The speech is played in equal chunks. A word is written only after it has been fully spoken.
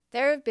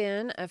There have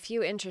been a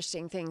few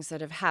interesting things that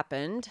have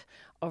happened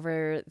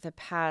over the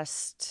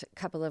past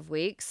couple of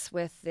weeks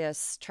with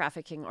this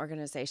trafficking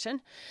organization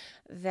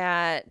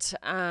that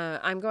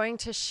I'm going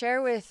to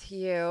share with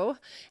you.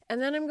 And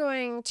then I'm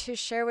going to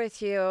share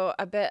with you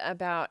a bit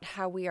about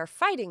how we are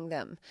fighting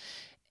them.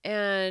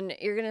 And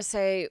you're going to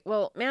say,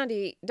 well,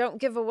 Mandy, don't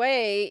give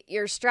away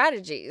your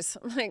strategies.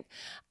 I'm like,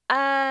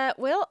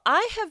 well,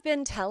 I have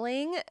been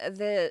telling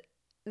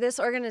this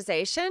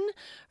organization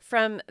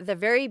from the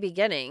very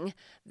beginning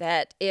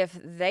that if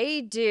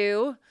they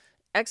do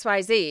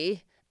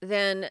XYZ,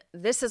 then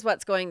this is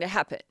what's going to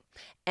happen.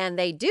 And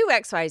they do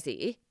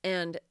XYZ,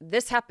 and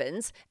this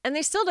happens, and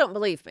they still don't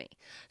believe me.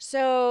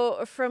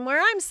 So from where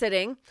I'm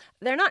sitting,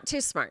 they're not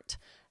too smart.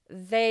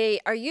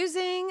 They are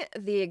using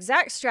the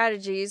exact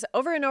strategies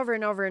over and over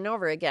and over and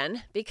over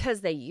again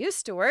because they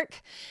used to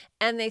work,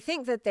 and they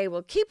think that they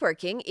will keep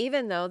working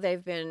even though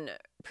they've been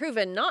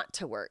proven not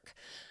to work.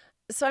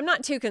 So I'm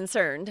not too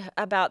concerned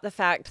about the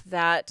fact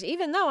that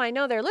even though I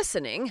know they're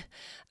listening,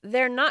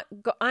 I'm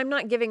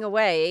not giving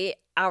away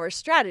our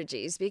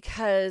strategies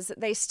because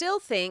they still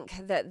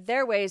think that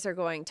their ways are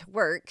going to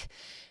work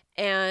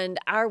and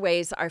our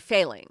ways are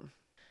failing.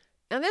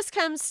 Now, this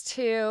comes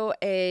to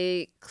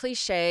a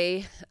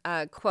cliche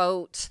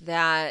quote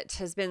that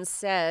has been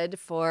said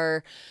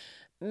for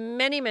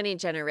many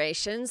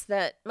generations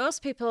that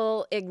most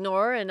people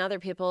ignore and other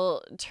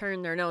people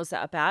turn their nose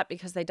up at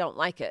because they don't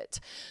like it.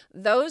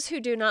 Those who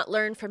do not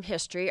learn from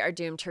history are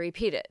doomed to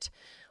repeat it.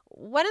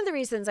 One of the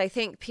reasons I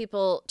think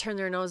people turn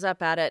their nose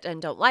up at it and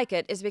don't like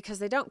it is because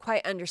they don't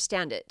quite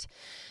understand it.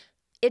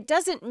 It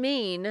doesn't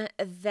mean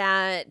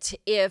that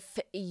if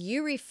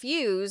you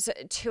refuse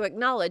to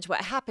acknowledge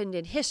what happened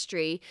in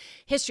history,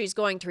 history is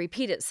going to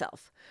repeat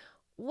itself.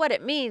 What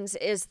it means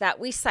is that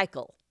we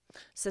cycle.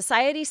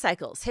 Society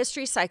cycles,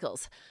 history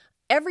cycles,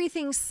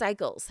 everything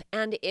cycles.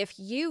 And if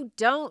you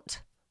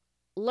don't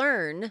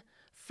learn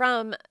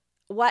from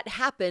what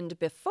happened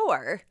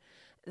before,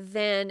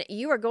 then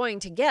you are going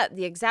to get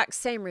the exact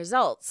same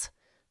results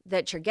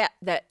that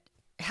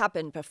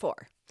happened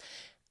before.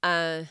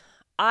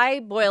 I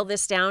boil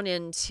this down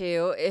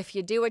into if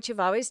you do what you've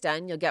always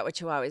done, you'll get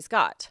what you always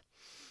got.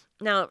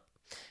 Now,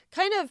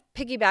 kind of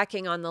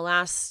piggybacking on the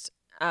last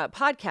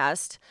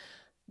podcast,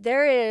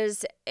 there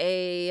is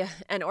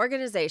an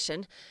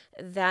organization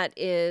that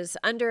is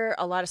under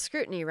a lot of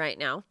scrutiny right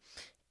now,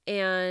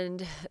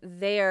 and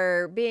they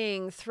are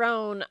being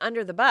thrown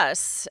under the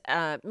bus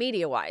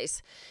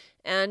media-wise.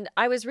 And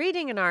I was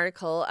reading an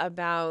article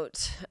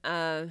about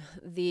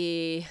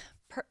the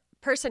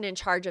person in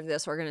charge of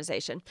this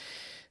organization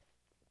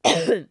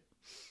and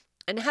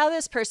how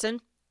this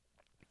person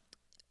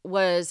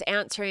was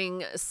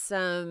answering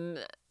some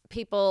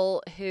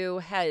people who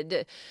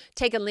had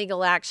taken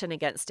legal action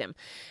against him.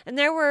 And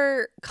there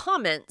were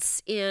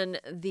comments in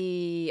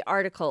the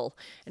article.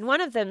 And one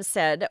of them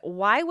said,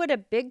 why would a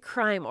big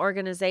crime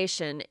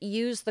organization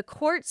use the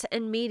courts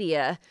and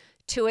media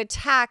to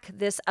attack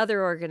this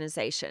other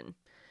organization?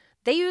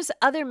 They use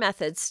other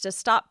methods to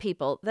stop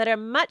people that are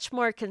much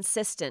more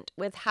consistent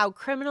with how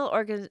criminal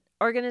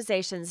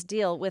organizations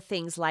deal with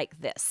things like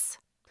this.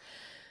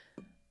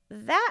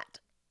 That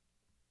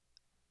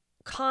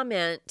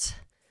comment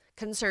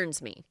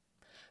concerns me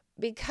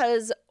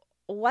because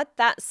what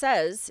that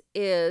says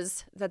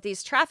is that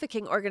these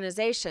trafficking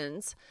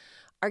organizations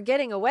are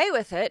getting away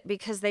with it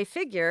because they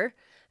figure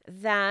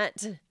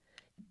that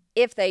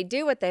if they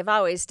do what they've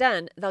always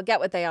done, they'll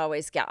get what they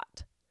always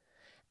got.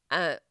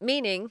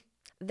 Meaning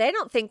they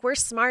don't think we're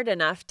smart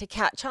enough to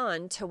catch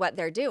on to what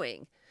they're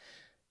doing.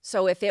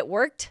 So if it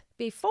worked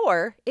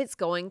before, it's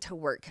going to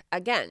work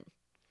again.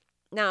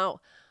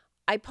 Now,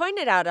 I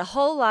pointed out a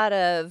whole lot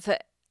of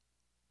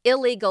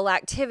illegal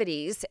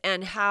activities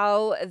and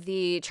how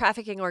the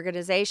trafficking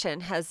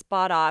organization has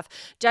bought off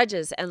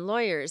judges and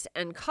lawyers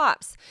and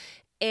cops.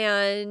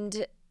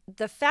 And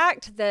the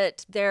fact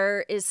that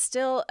there is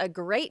still a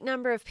great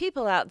number of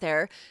people out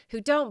there who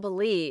don't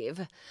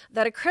believe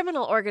that a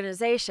criminal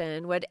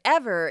organization would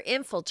ever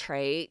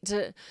infiltrate,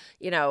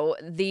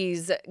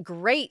 these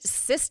great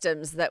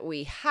systems that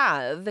we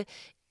have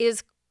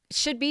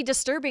should be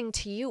disturbing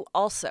to you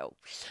also,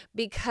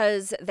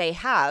 because they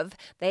have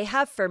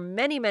for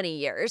many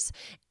years.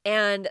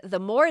 And the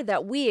more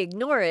that we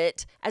ignore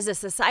it as a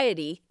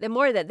society, the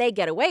more that they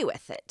get away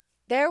with it.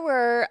 There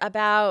were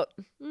about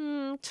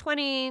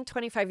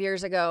 25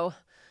 years ago,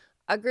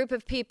 a group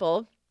of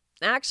people,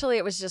 actually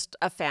it was just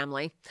a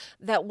family,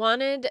 that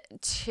wanted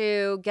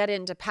to get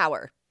into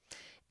power.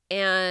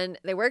 And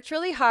they worked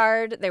really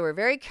hard. They were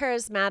very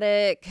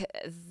charismatic.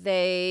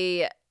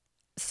 They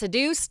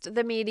seduced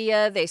the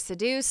media, they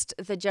seduced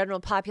the general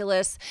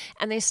populace,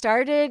 and they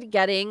started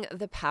getting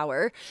the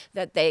power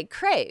that they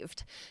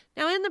craved.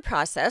 Now, in the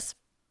process,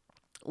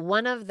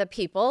 one of the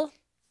people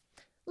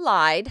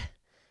lied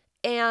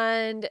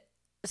and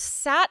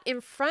sat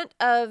in front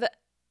of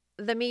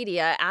the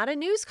media at a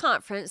news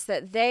conference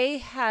that they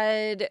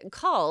had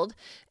called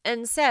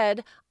and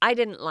said, I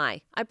didn't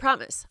lie. I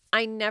promise.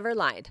 I never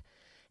lied.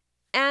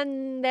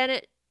 And then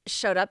it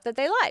showed up that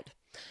they lied.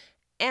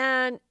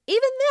 And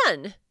even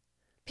then,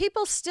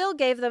 people still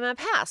gave them a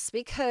pass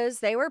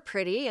because they were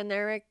pretty and they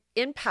were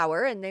in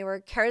power and they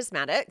were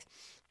charismatic.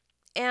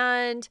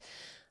 And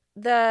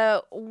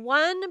the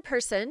one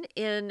person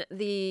in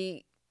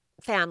the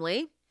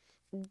family,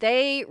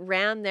 they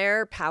ran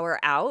their power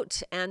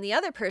out, and the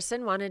other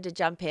person wanted to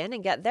jump in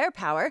and get their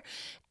power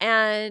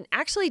and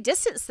actually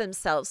distance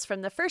themselves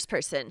from the first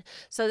person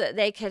so that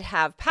they could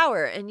have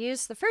power and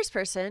use the first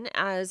person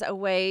as a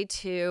way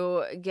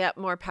to get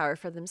more power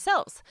for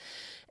themselves.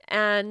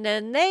 And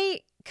then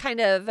they kind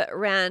of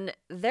ran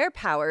their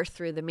power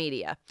through the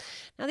media.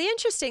 Now, the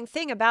interesting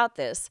thing about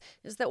this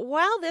is that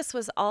while this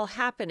was all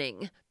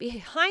happening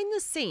behind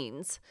the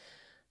scenes,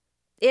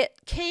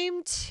 it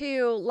came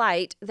to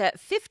light that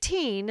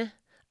 15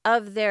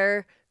 of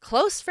their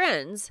close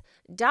friends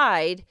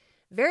died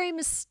very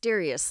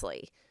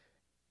mysteriously.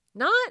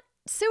 Not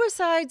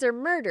suicides or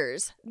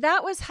murders.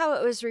 That was how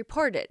it was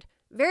reported.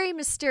 Very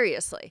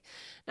mysteriously.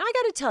 Now, I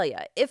got to tell you,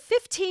 if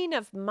 15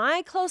 of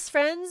my close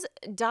friends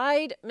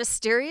died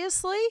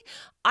mysteriously,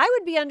 I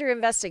would be under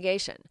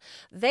investigation.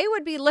 They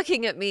would be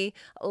looking at me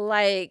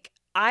like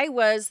I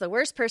was the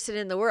worst person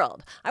in the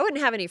world. I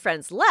wouldn't have any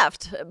friends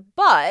left,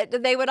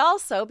 but they would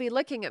also be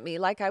looking at me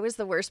like I was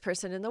the worst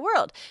person in the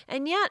world.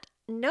 And yet,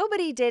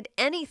 nobody did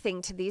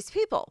anything to these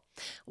people.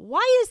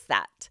 Why is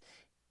that?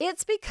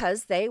 It's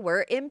because they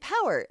were in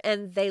power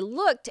and they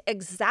looked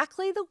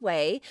exactly the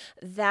way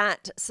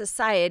that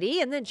society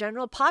and the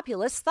general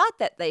populace thought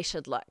that they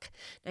should look.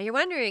 Now, you're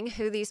wondering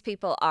who these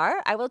people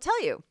are? I will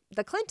tell you,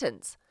 the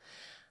Clintons.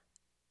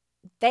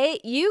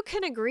 You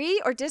can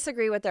agree or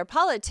disagree with their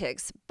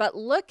politics, but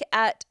look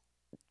at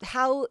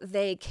how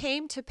they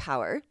came to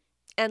power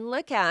and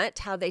look at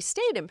how they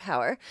stayed in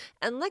power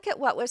and look at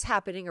what was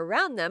happening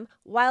around them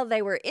while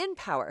they were in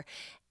power.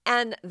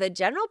 And the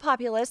general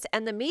populace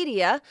and the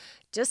media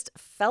just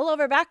fell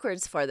over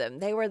backwards for them.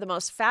 They were the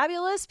most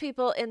fabulous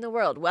people in the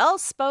world.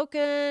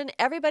 Well-spoken.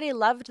 Everybody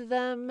loved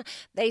them.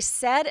 They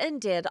said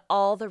and did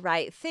all the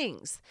right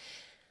things.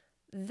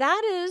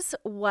 That is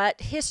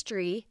what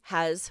history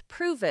has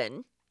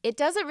proven. It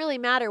doesn't really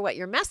matter what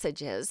your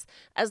message is,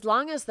 as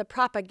long as the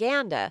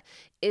propaganda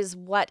is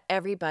what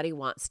everybody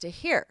wants to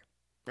hear.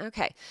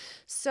 Okay,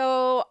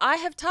 so I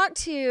have talked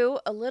to you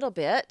a little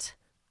bit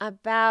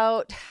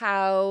about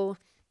how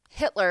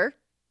Hitler,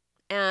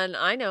 and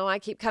I know I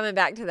keep coming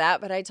back to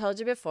that, but I told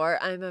you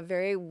before, I'm a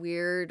very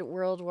weird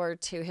World War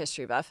II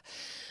history buff.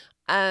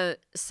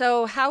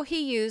 So how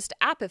he used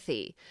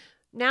apathy.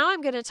 Now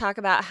I'm going to talk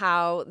about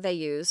how they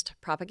used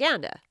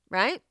propaganda,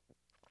 right?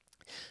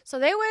 So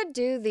they would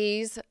do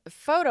these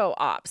photo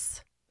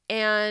ops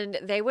and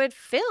they would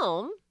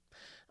film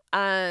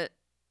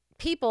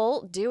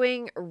people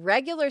doing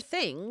regular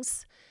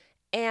things,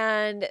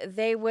 and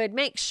they would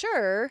make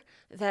sure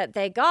that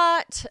they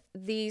got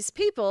these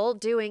people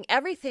doing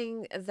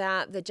everything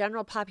that the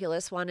general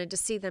populace wanted to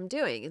see them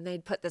doing. And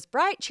they'd put this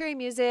bright, cheery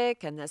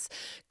music and this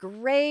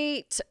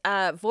great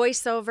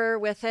voiceover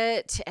with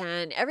it,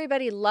 and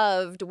everybody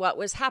loved what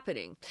was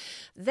happening.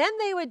 Then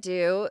they would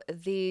do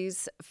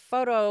these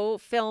photo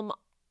film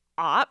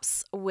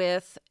ops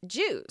with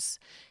Jews,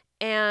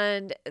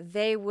 and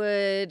they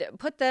would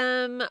put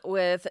them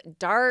with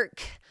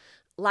dark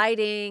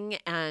lighting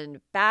and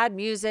bad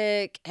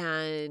music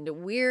and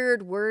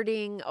weird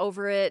wording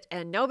over it,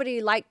 and nobody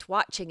liked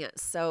watching it,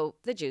 so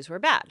the Jews were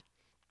bad.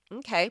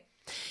 Okay.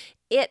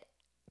 It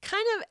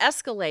kind of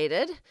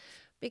escalated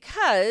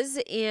because,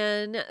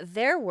 in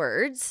their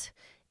words,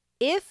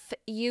 if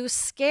you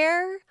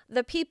scare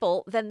the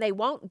people, then they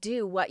won't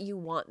do what you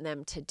want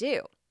them to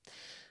do.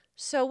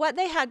 So what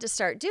they had to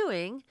start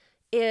doing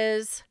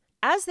is,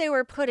 as they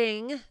were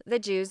putting the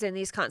Jews in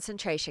these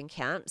concentration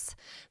camps,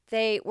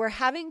 they were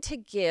having to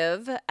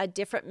give a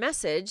different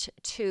message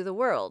to the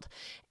world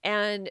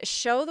and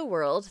show the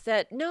world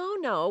that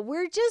no,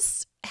 we're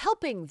just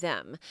helping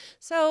them.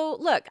 So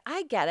look,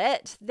 I get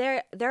it.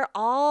 They're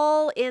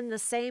all in the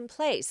same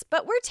place,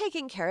 but we're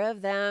taking care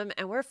of them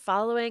and we're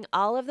following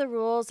all of the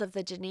rules of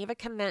the Geneva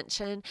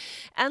Convention.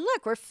 And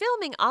look, we're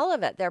filming all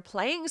of it. They're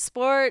playing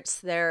sports.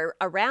 They're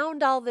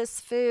around all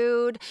this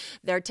food.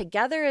 They're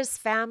together as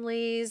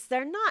families.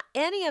 They're not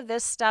any of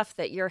this stuff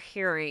that you're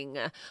hearing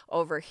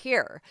over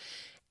here.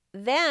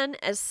 Then,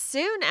 as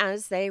soon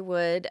as they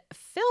would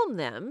film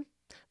them,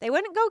 they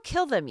wouldn't go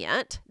kill them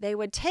yet. They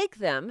would take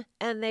them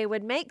and they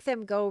would make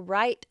them go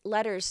write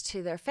letters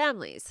to their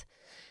families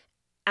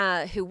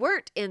who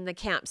weren't in the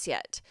camps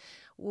yet.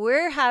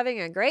 We're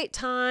having a great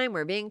time.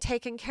 We're being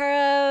taken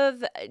care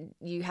of.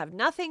 You have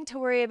nothing to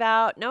worry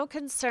about, no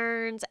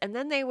concerns. And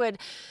then they would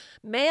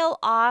mail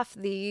off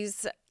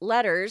these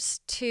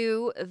letters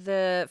to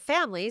the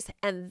families,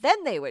 and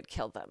then they would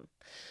kill them.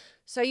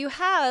 So you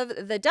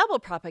have the double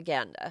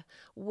propaganda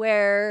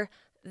where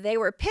they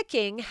were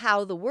picking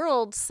how the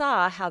world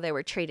saw how they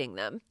were treating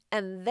them.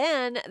 And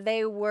then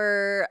they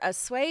were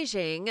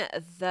assuaging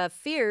the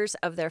fears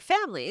of their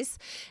families.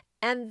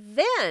 And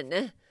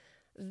then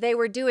they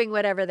were doing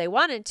whatever they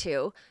wanted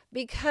to,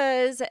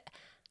 because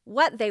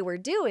what they were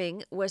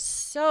doing was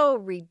so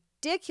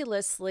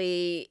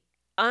ridiculously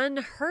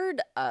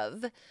unheard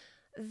of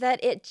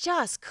that it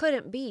just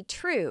couldn't be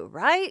true,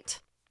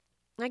 right?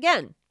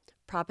 Again,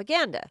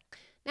 propaganda.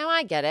 Now,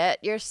 I get it.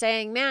 You're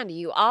saying, Mandy,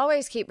 you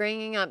always keep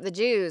bringing up the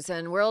Jews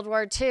and World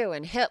War II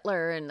and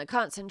Hitler and the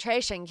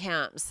concentration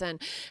camps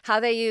and how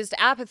they used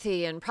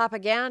apathy and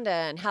propaganda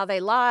and how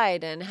they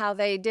lied and how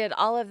they did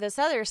all of this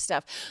other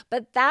stuff.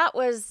 But that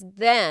was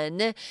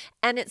then,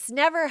 and it's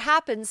never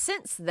happened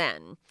since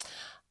then.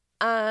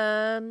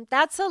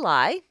 That's a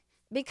lie,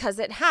 because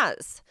it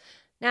has.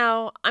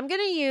 Now, I'm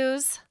going to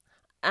use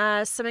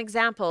some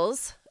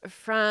examples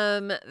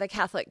from the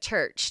Catholic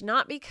Church,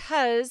 not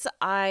because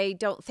I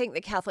don't think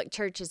the Catholic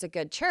Church is a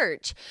good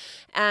church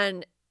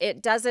and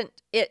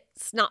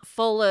it's not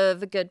full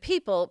of good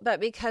people, but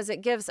because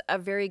it gives a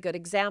very good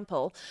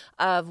example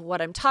of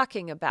what I'm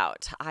talking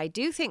about. I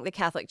do think the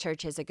Catholic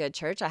Church is a good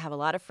church. I have a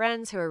lot of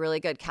friends who are really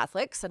good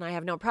Catholics, and I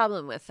have no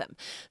problem with them.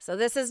 So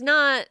this is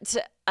not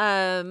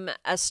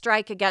a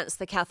strike against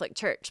the Catholic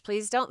Church.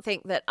 Please don't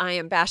think that I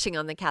am bashing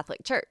on the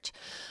Catholic Church.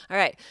 All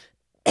right.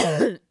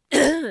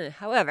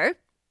 However,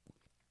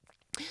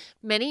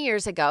 many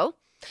years ago,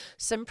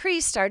 some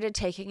priests started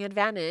taking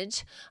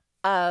advantage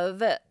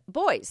of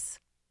boys.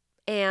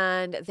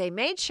 And they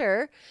made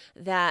sure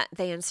that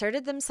they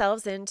inserted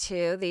themselves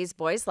into these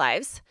boys'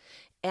 lives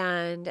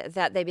and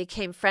that they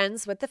became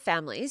friends with the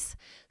families.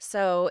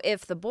 So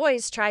if the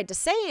boys tried to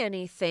say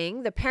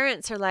anything, the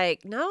parents are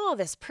like, no,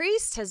 this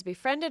priest has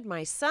befriended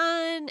my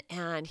son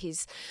and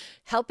he's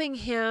helping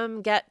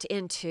him get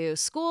into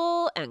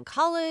school and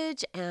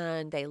college,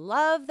 and they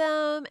love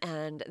them,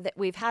 and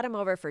we've had him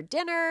over for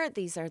dinner.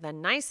 These are the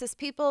nicest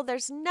people.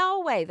 There's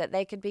no way that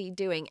they could be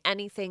doing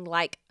anything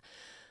like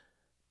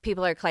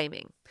people are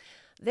claiming.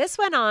 This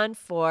went on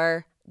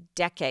for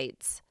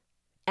decades,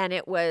 and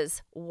it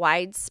was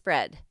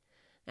widespread.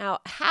 Now,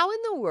 how in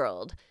the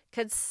world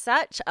could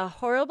such a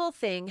horrible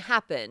thing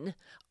happen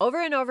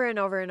over and over and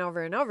over and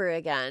over and over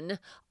again,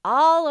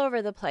 all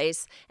over the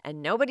place,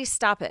 and nobody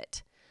stop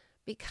it?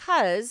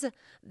 Because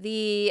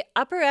the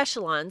upper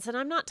echelons, and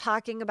I'm not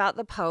talking about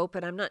the Pope,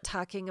 and I'm not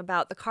talking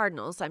about the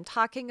cardinals, I'm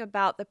talking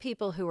about the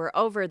people who were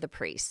over the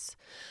priests.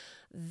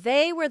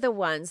 They were the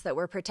ones that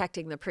were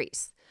protecting the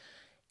priests.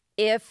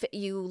 If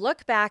you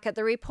look back at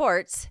the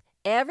reports,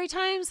 every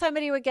time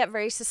somebody would get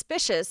very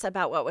suspicious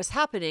about what was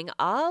happening,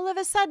 all of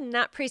a sudden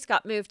that priest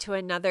got moved to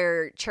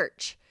another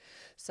church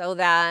so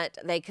that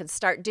they could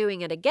start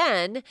doing it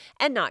again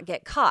and not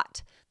get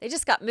caught. They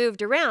just got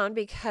moved around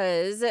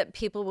because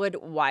people would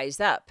wise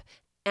up,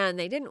 and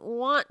they didn't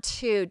want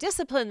to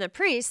discipline the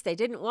priests. They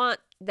didn't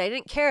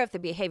care if the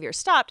behavior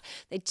stopped.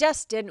 They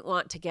just didn't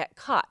want to get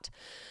caught.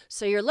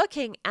 So you're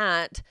looking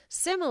at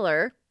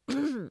similar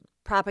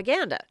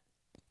propaganda,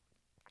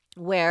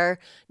 where,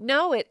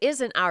 no, it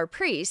isn't our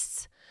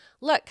priests.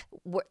 Look,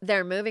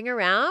 they're moving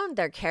around.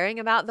 They're caring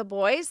about the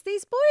boys.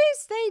 These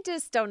boys, they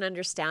just don't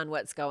understand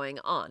what's going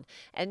on.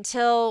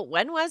 Until,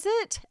 when was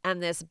it?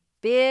 And this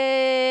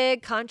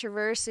big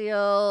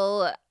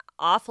controversial,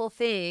 awful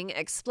thing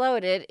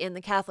exploded in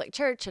the Catholic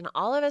Church, and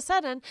all of a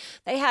sudden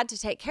they had to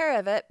take care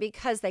of it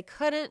because they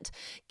couldn't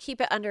keep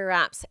it under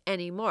wraps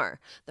anymore.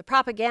 The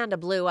propaganda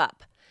blew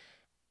up.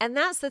 And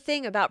that's the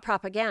thing about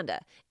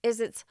propaganda, is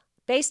it's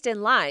based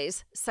in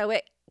lies, so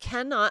it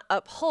cannot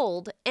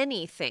uphold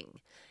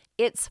anything.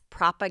 It's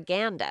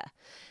propaganda.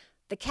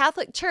 The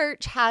Catholic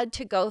Church had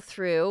to go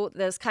through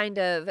this kind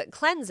of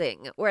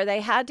cleansing where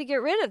they had to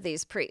get rid of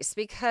these priests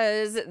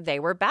because they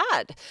were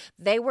bad.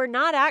 They were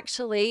not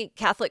actually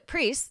Catholic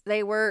priests.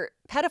 They were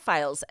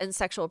pedophiles and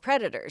sexual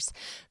predators.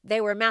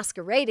 They were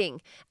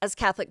masquerading as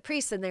Catholic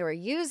priests, and they were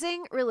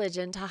using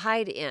religion to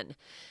hide in.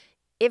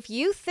 If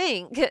you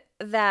think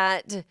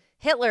that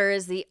Hitler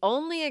is the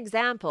only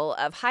example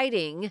of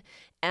hiding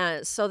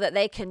so that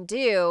they can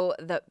do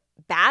the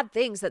bad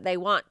things that they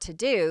want to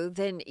do,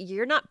 then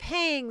you're not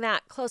paying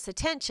that close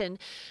attention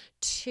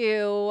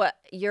to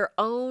your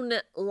own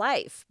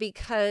life,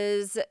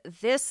 because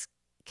this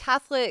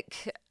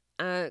Catholic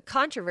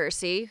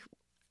controversy,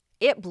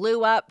 it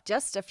blew up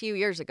just a few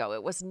years ago.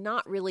 It was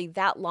not really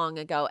that long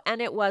ago,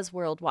 and it was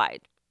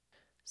worldwide.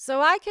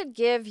 So I could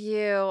give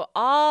you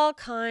all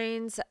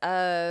kinds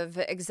of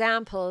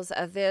examples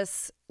of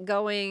this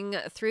going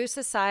through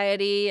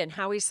society and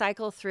how we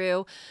cycle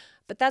through,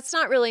 but that's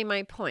not really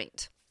my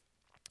point.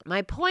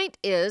 My point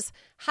is,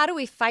 how do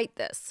we fight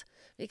this?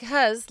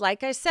 Because,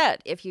 like I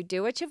said, if you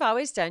do what you've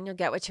always done, you'll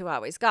get what you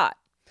always got.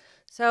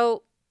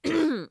 So,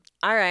 all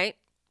right.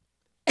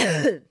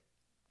 You're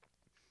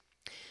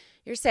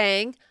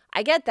saying,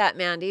 I get that,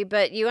 Mandy,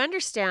 but you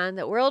understand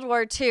that World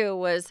War II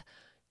was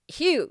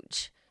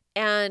huge.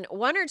 And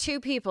one or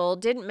two people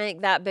didn't make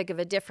that big of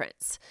a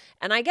difference.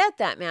 And I get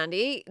that,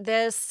 Mandy.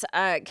 This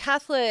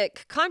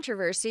Catholic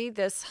controversy,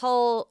 this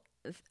whole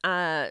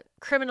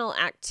criminal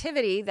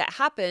activity that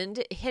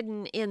happened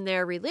hidden in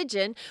their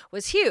religion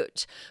was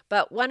huge.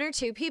 But one or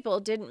two people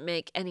didn't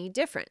make any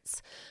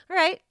difference. All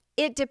right.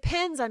 It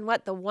depends on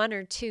what the one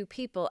or two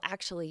people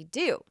actually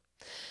do.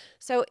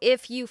 So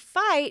if you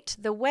fight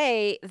the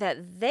way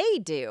that they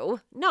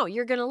do, no,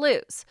 you're going to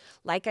lose.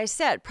 Like I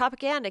said,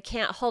 propaganda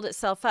can't hold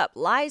itself up.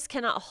 Lies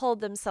cannot hold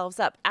themselves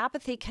up.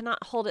 Apathy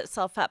cannot hold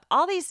itself up.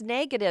 All these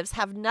negatives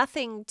have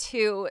nothing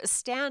to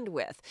stand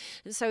with.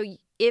 And so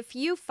if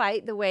you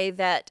fight the way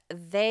that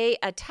they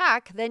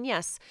attack, then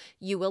yes,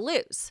 you will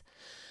lose.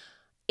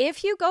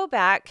 If you go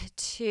back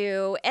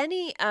to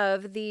any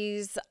of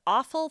these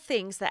awful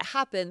things that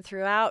happen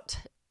throughout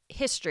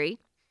history,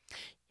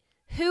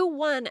 who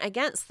won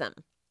against them?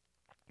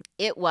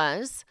 It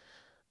was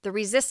the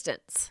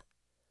resistance.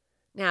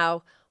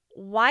 Now,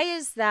 why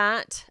is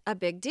that a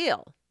big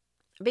deal?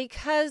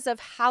 Because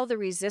of how the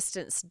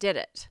resistance did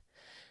it.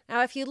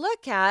 Now, if you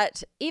look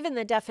at even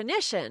the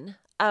definition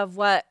of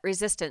what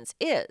resistance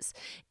is,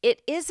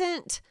 it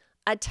isn't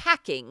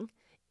attacking,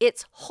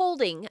 it's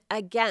holding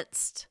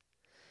against.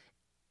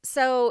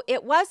 So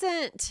it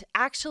wasn't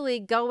actually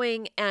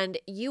going and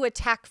you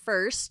attack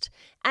first,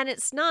 and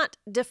it's not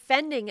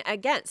defending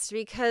against,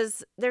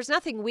 because there's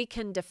nothing we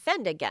can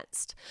defend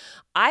against.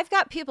 I've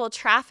got people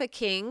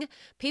trafficking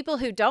people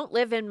who don't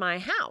live in my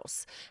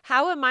house.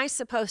 How am I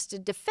supposed to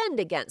defend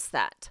against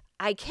that?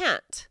 I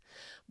can't,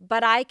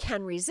 but I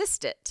can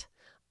resist it.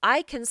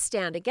 I can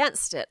stand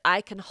against it.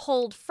 I can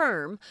hold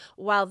firm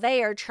while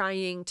they are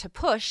trying to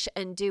push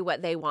and do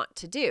what they want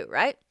to do,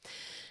 right?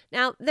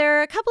 Now, there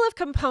are a couple of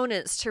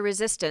components to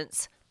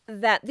resistance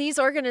that these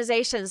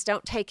organizations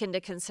don't take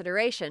into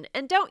consideration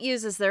and don't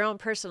use as their own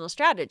personal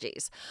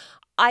strategies.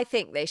 I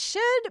think they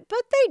should,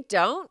 but they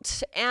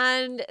don't,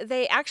 and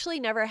they actually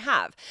never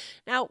have.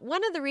 Now,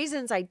 one of the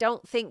reasons I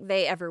don't think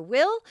they ever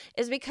will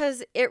is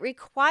because it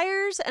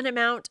requires an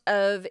amount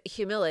of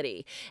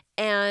humility.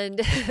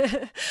 And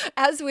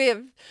as we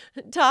have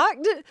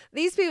talked,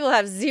 these people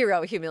have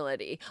zero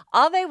humility.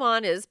 All they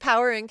want is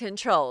power and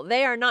control.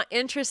 They are not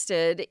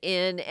interested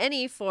in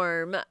any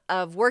form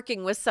of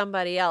working with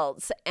somebody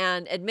else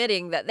and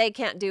admitting that they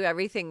can't do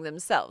everything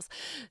themselves.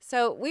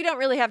 So we don't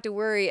really have to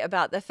worry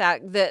about the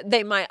fact that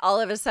they might all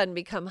of a sudden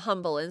become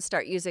humble and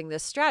start using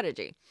this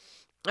strategy.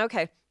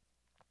 Okay.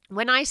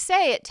 When I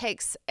say it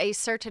takes a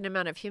certain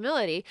amount of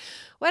humility,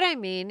 what I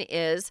mean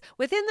is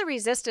within the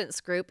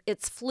resistance group,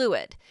 it's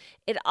fluid.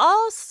 It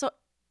also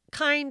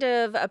kind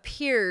of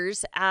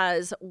appears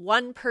as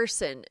one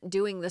person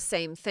doing the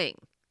same thing.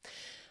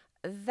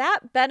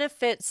 That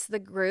benefits the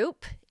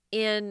group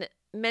in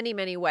many,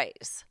 many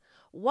ways.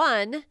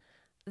 One,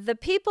 the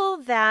people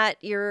that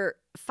you're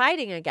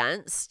fighting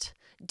against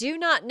do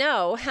not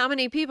know how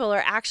many people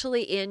are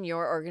actually in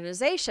your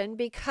organization,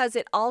 because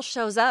it all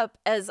shows up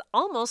as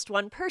almost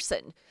one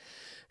person.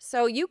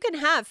 So you can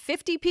have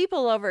 50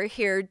 people over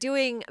here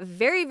doing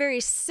very, very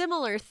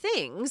similar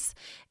things,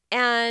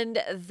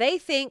 and they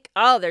think,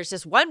 oh, there's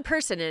just one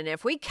person, and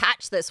if we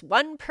catch this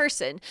one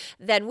person,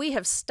 then we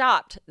have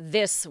stopped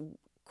this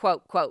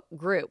quote, quote,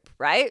 group,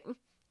 right?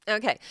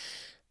 Okay.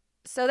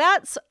 So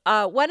that's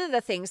one of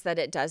the things that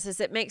it does, is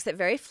it makes it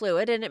very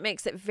fluid and it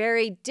makes it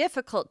very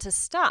difficult to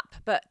stop.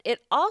 But it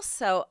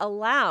also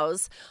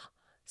allows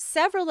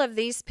several of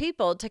these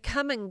people to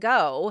come and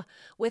go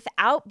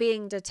without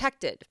being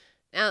detected.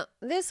 Now,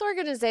 this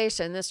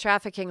organization, this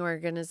trafficking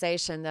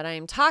organization that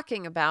I'm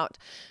talking about,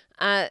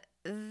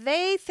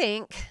 they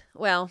think,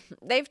 well,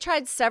 they've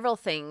tried several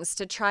things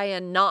to try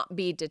and not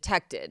be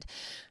detected.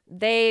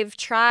 They've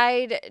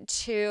tried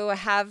to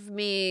have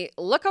me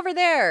look over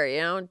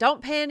there,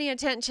 don't pay any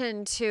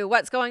attention to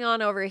what's going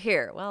on over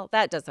here. Well,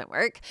 that doesn't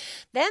work.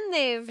 Then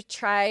they've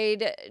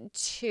tried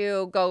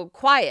to go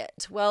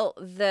quiet. Well,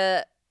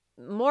 the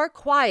more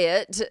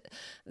quiet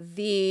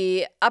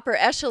the upper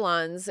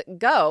echelons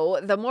go,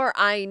 the more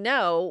I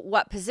know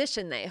what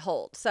position they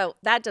hold. So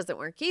that doesn't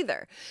work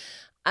either.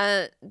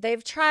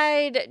 They've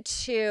tried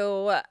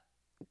to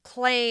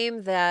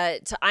claim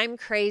that I'm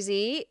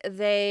crazy.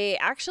 They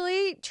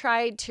actually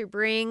tried to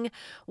bring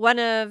one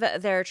of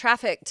their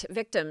trafficked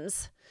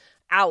victims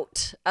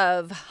out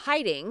of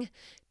hiding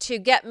to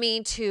get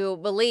me to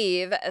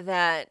believe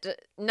that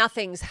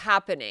nothing's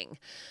happening.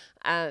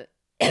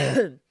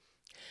 That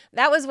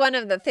was one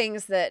of the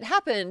things that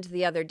happened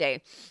the other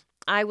day.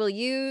 I will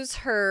use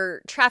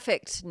her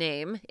trafficked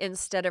name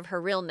instead of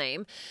her real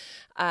name.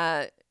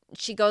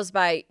 She goes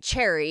by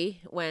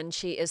Cherry when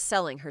she is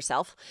selling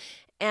herself.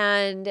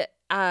 And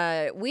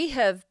we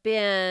have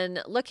been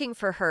looking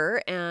for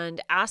her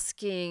and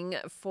asking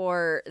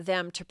for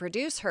them to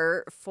produce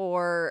her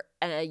for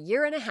a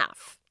year and a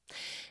half.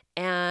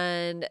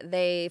 And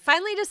they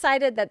finally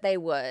decided that they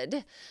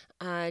would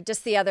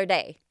just the other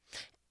day.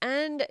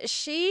 And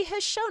she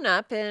has shown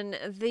up in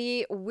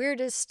the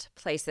weirdest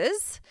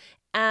places,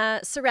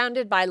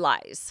 surrounded by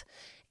lies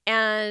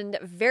and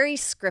very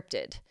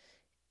scripted.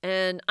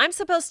 And I'm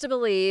supposed to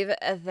believe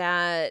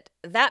that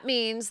that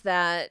means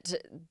that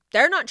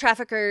they're not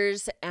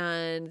traffickers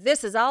and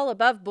this is all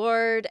above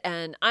board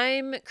and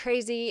I'm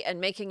crazy and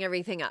making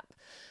everything up.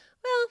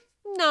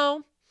 Well,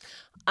 no.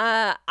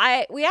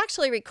 We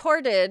actually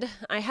recorded.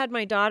 I had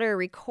my daughter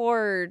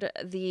record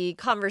the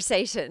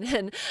conversation,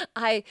 and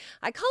I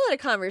call it a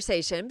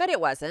conversation, but it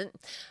wasn't.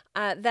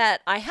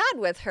 That I had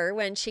with her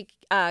when she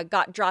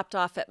got dropped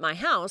off at my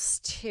house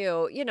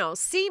to,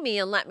 see me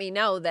and let me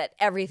know that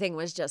everything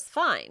was just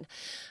fine.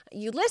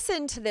 You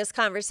listen to this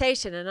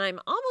conversation, and I'm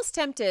almost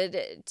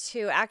tempted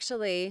to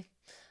actually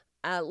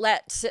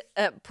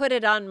put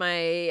it on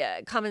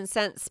my common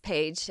sense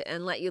page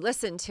and let you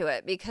listen to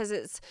it, because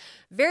it's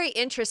very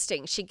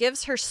interesting. She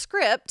gives her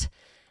script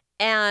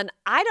and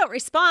I don't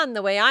respond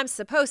the way I'm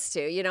supposed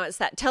to. It's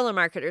that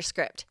telemarketer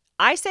script.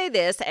 I say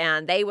this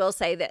and they will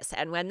say this.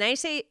 And when they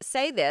say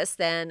this,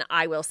 then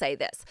I will say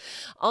this.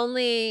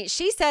 Only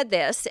she said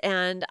this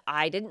and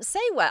I didn't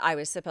say what I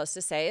was supposed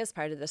to say as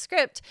part of the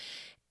script.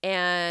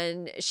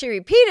 And she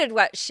repeated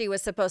what she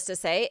was supposed to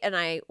say. And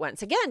I,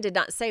 once again, did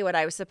not say what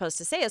I was supposed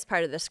to say as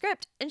part of the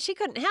script. And she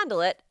couldn't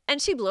handle it.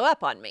 And she blew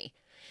up on me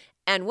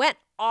and went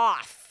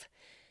off.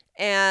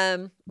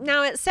 And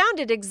now it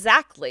sounded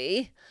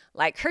exactly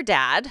like her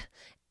dad.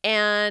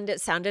 And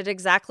it sounded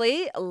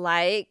exactly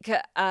like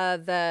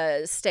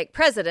the stake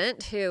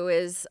president, who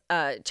is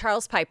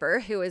Charles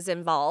Piper, who is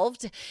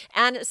involved.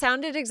 And it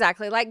sounded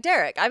exactly like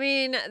Derek. I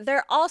mean,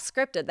 they're all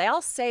scripted. They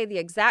all say the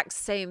exact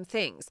same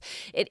things.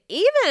 It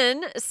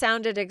even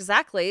sounded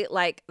exactly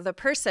like the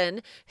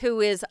person who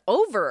is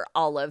over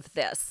all of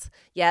this.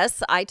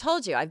 Yes, I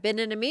told you, I've been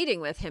in a meeting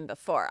with him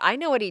before. I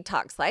know what he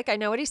talks like. I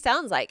know what he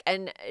sounds like.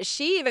 And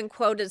she even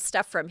quoted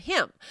stuff from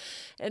him.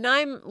 And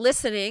I'm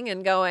listening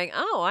and going,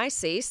 oh, I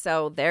see.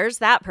 So there's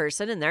that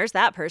person and there's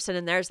that person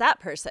and there's that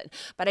person.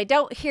 But I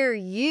don't hear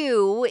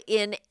you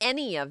in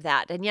any of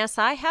that. And yes,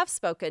 I have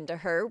spoken to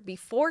her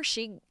before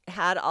she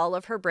had all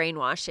of her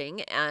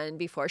brainwashing and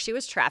before she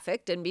was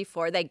trafficked and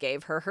before they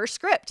gave her her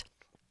script.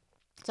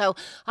 So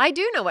I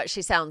do know what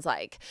she sounds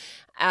like.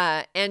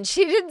 And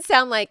she didn't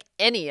sound like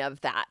any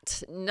of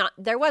that.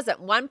 There wasn't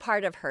one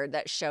part of her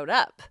that showed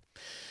up.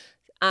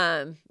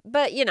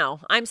 But,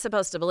 I'm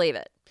supposed to believe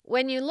it.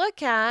 When you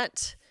look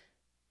at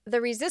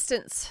the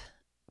resistance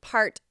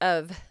part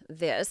of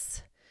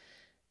this,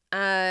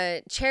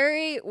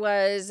 Cherry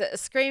was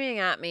screaming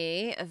at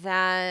me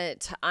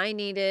that I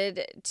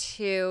needed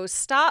to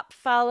stop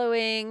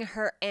following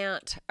her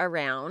aunt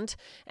around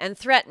and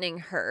threatening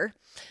her.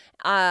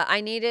 I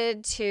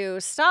needed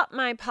to stop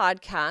my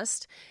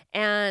podcast,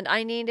 and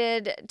I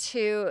needed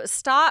to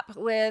stop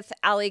with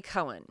Ali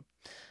Cohen.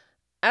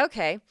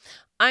 Okay,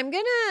 I'm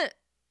going to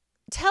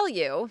tell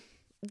you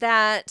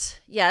that,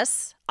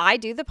 yes, I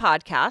do the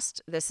podcast.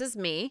 This is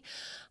me.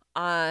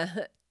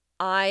 I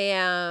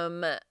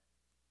am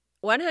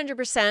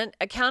 100%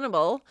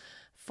 accountable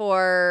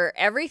for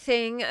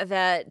everything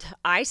that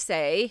I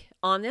say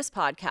on this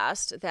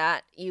podcast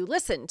that you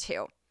listen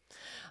to.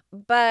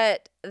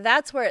 But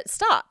that's where it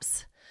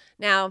stops.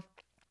 Now,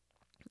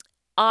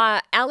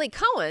 Ali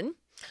Cohen,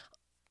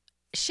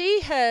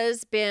 she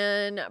has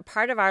been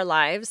part of our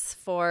lives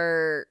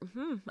for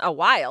a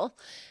while,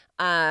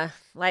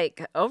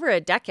 like over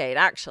a decade,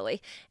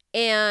 actually.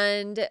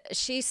 And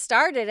she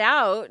started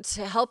out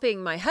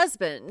helping my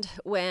husband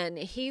when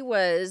he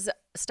was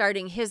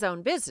starting his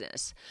own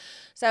business.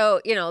 So,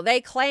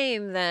 they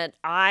claim that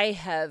I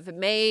have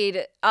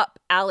made up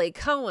Ali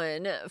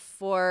Cohen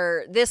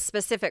for this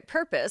specific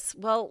purpose.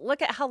 Well,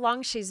 look at how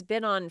long she's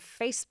been on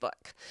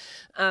Facebook.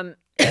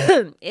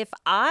 If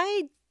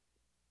I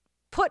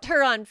put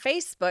her on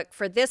Facebook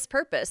for this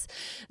purpose,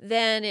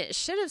 then it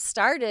should have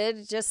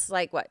started just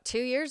like 2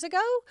 years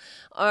ago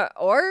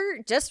or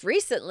just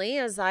recently,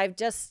 as I've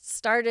just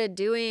started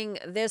doing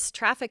this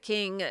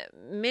trafficking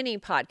mini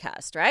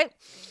podcast, right?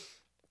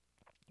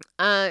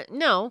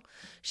 No,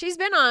 she's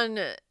been on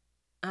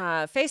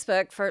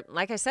Facebook for,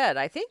 like I said,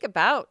 I think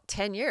about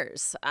 10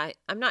 years.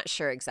 I'm not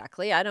sure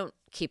exactly. I don't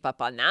keep up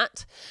on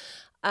that.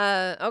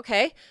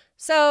 Okay,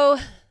 so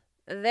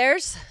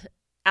there's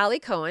Ali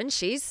Cohen.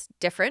 She's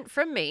different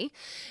from me.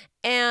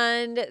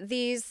 And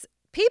these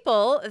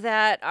people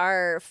that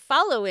are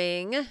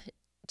following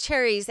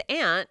Cherry's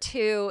aunt,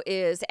 who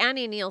is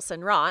Annie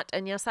Nielsen Rott,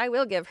 and yes, I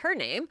will give her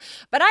name,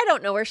 but I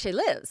don't know where she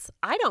lives.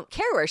 I don't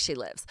care where she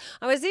lives.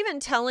 I was even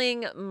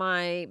telling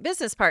my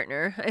business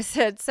partner, I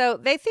said, so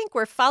they think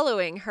we're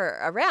following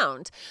her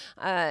around.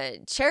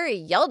 Cherry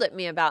yelled at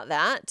me about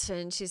that,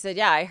 and she said,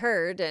 yeah, I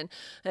heard, and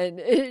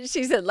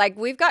she said,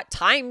 we've got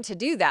time to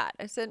do that.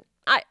 I said,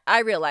 I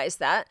realize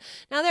that.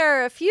 Now,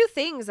 there are a few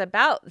things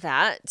about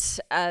that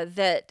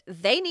that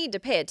they need to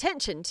pay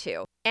attention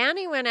to.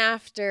 Annie went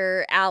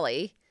after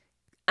Ali,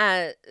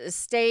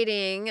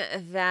 stating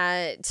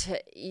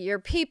that your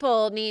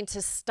people need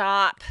to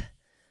stop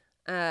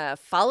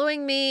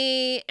following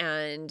me,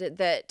 and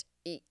that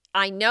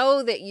I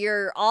know that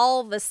you're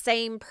all the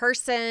same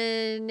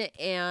person.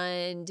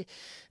 And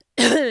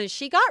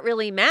she got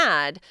really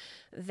mad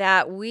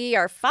that we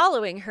are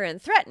following her and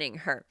threatening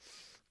her.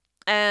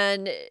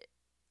 And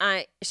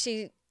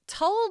she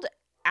told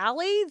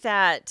Ali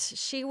that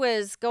she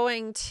was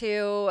going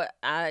to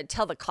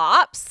tell the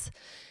cops.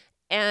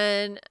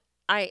 And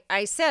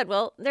I said,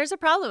 well, there's a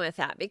problem with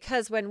that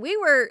because when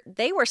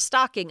they were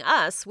stalking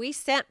us, we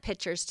sent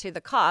pictures to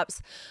the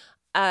cops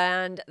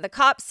and the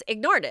cops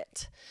ignored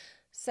it.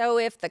 So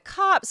if the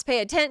cops pay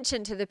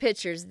attention to the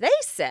pictures they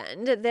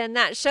send, then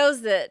that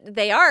shows that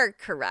they are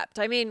corrupt.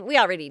 I mean, we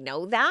already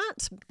know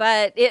that,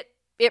 but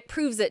it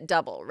proves it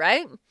double,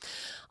 right?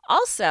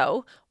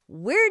 Also,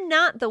 we're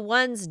not the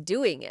ones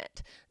doing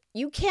it.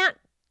 You can't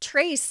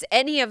trace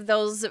any of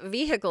those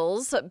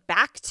vehicles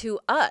back to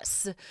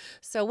us.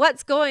 So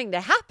what's going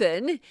to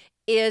happen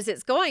is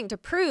it's going to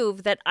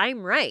prove that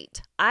I'm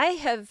right. I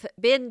have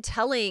been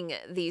telling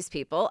these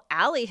people,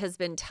 Allie has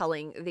been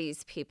telling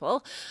these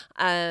people,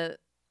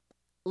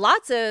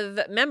 lots of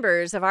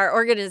members of our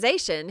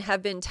organization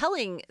have been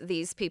telling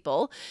these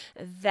people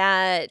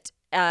that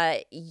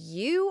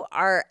you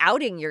are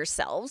outing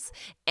yourselves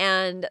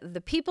and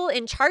the people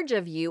in charge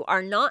of you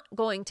are not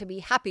going to be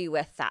happy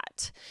with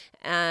that.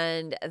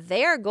 And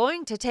they are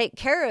going to take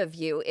care of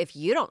you if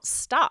you don't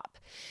stop.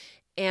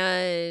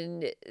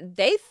 And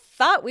they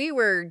thought we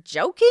were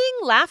joking,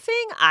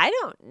 laughing. I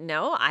don't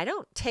know. I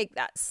don't take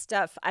that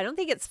stuff. I don't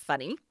think it's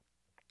funny.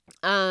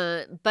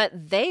 But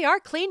they are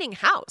cleaning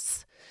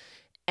house.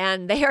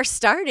 And they are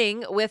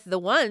starting with the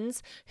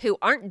ones who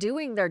aren't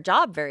doing their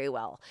job very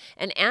well.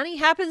 And Annie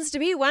happens to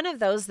be one of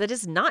those that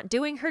is not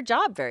doing her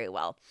job very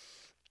well.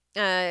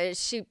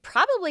 She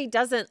probably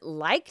doesn't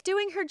like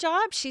doing her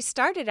job. She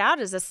started out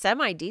as a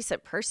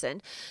semi-decent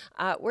person,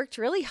 worked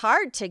really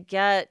hard to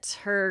get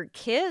her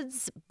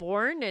kids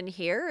born in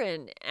here.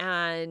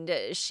 And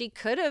she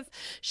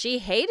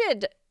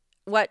hated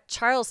what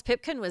Charles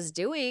Pipkin was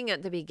doing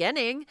at the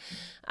beginning.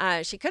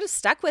 She could have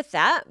stuck with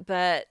that,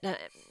 but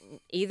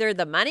either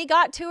the money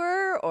got to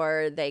her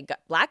or they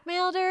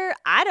blackmailed her.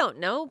 I don't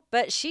know,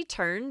 but she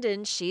turned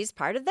and she's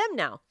part of them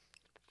now.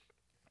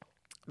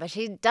 But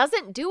she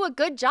doesn't do a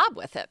good job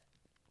with it.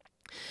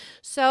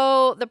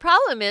 So the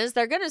problem is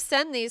they're going to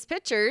send these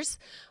pictures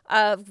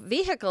of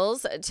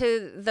vehicles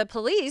to the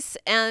police,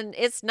 and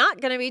it's not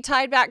going to be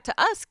tied back to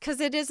us because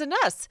it isn't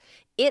us.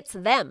 It's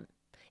them.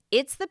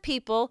 It's the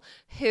people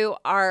who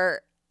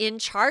are in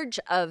charge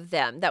of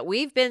them that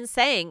we've been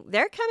saying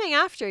they're coming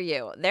after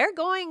you. They're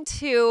going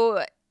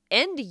to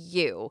end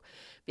you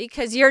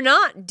because you're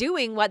not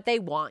doing what they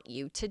want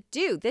you to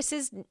do.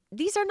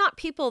 These are not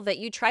people that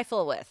you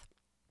trifle with.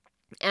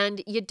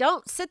 And you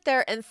don't sit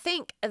there and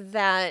think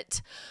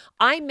that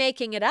I'm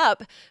making it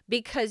up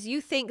because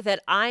you think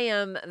that I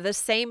am the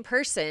same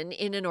person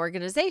in an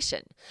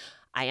organization.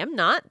 I am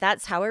not.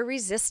 That's how a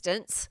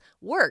resistance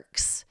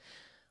works.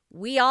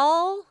 We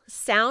all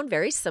sound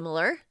very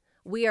similar.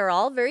 We are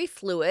all very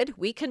fluid.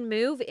 We can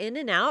move in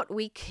and out.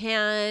 We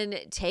can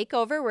take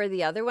over where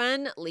the other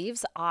one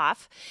leaves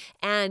off.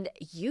 And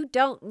you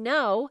don't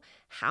know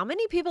how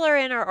many people are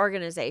in our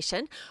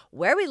organization,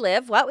 where we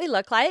live, what we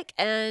look like,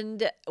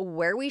 and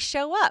where we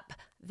show up.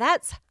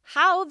 That's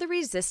how the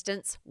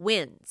resistance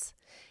wins.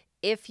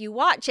 If you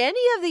watch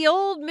any of the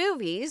old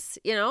movies,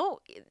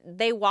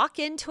 they walk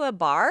into a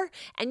bar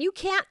and you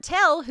can't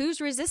tell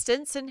who's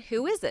resistance and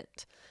who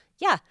isn't.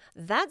 Yeah,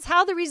 that's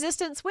how the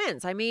resistance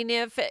wins. I mean,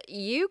 if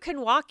you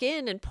can walk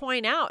in and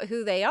point out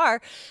who they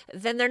are,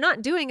 then they're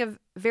not doing a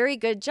very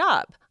good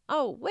job.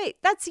 Oh, wait,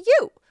 that's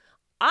you.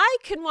 I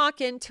can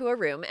walk into a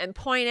room and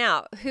point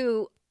out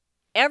who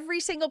every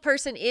single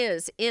person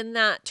is in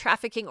that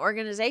trafficking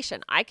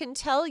organization. I can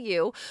tell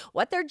you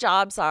what their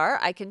jobs are.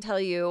 I can tell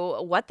you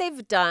what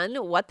they've done,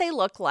 what they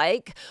look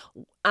like.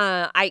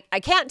 I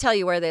can't tell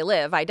you where they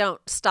live. I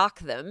don't stalk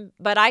them,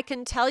 but I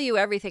can tell you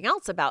everything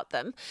else about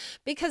them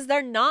because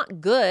they're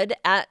not good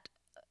at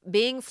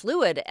being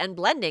fluid and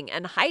blending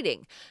and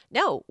hiding.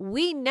 No,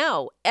 we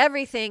know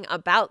everything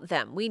about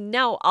them. We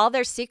know all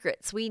their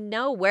secrets. We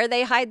know where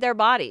they hide their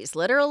bodies,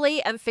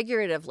 literally and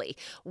figuratively.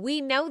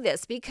 We know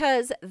this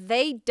because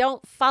they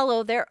don't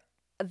follow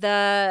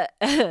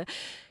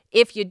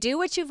if you do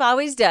what you've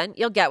always done,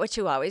 you'll get what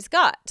you always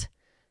got.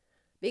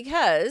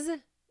 Because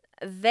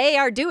they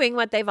are doing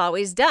what they've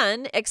always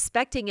done,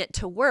 expecting it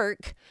to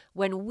work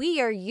when we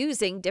are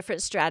using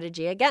different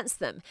strategy against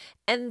them.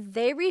 And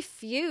they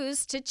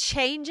refuse to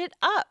change it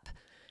up.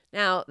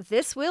 Now,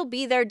 this will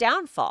be their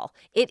downfall.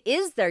 It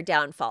is their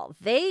downfall.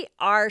 They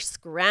are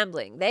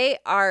scrambling. They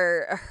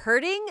are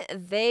hurting.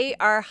 They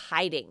are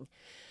hiding.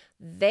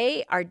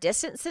 They are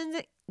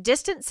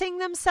distancing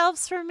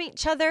themselves from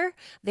each other.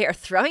 They are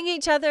throwing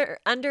each other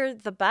under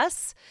the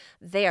bus.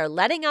 They are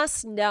letting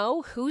us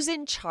know who's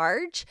in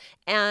charge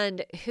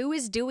and who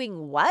is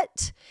doing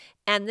what.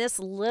 And this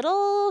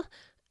little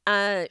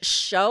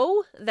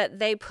show that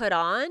they put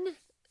on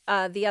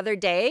the other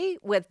day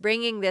with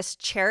bringing this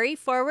cherry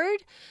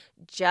forward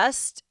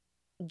just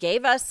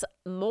gave us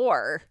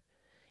more.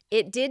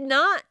 It did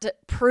not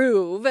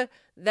prove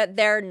that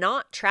they're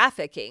not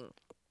trafficking.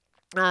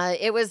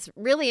 It was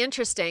really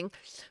interesting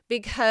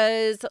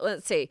because,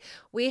 let's see,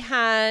 we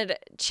had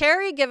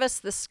Cherry give us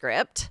the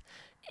script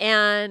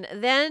And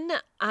then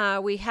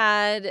we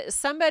had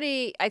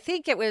somebody, I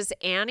think it was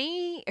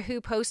Annie,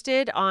 who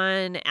posted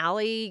on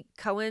Allie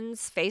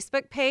Cohen's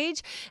Facebook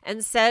page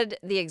and said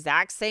the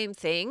exact same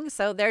thing.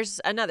 So there's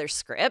another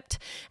script.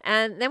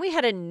 And then we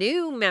had a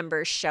new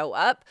member show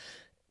up.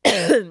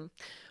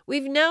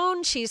 We've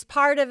known she's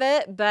part of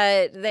it,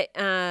 but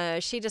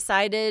she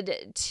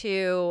decided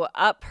to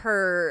up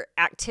her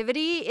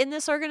activity in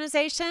this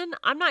organization.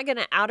 I'm not going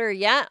to out her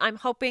yet. I'm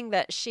hoping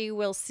that she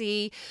will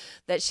see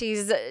that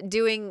she's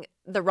doing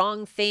the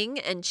wrong thing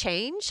and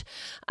change.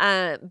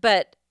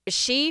 But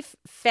she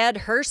fed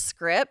her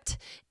script.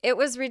 It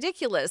was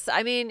ridiculous.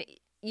 I mean,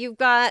 you've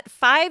got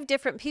 5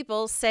 different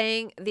people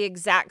saying the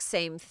exact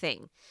same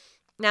thing.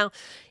 Now,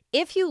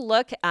 if you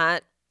look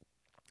at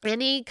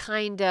any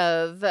kind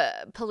of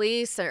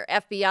police or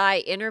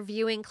FBI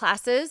interviewing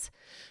classes,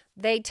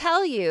 they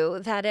tell you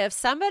that if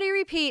somebody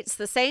repeats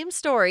the same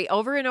story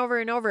over and over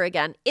and over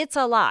again, it's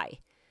a lie.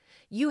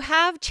 You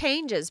have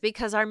changes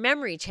because our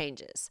memory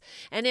changes.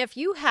 And if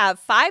you have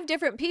 5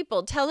 different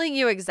people telling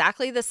you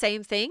exactly the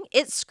same thing,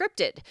 it's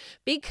scripted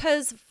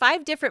because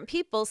 5 different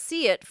people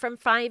see it from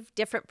 5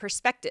 different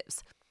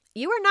perspectives.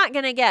 You are not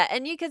going to get,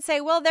 and you could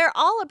say, well, they're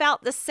all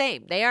about the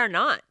same. They are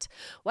not.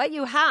 What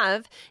you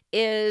have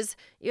is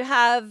you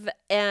have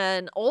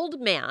an old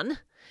man,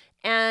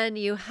 and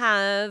you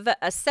have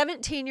a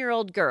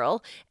 17-year-old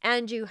girl,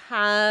 and you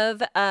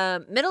have a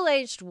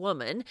middle-aged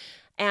woman,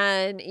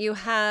 and you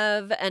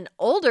have an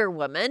older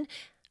woman.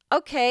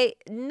 Okay,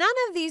 none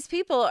of these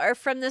people are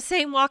from the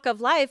same walk of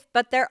life,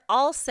 but they're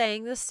all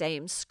saying the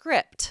same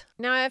script.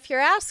 Now, if you're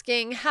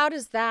asking, how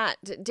does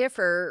that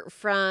differ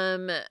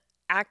from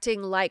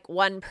acting like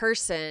one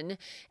person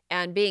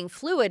and being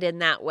fluid in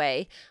that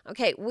way?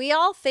 Okay, we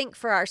all think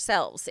for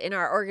ourselves in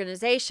our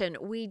organization.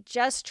 We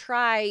just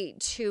try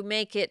to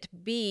make it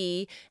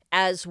be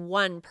as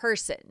one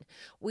person.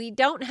 We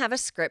don't have a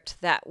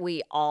script that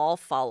we all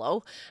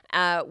follow.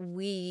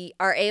 We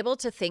are able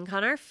to think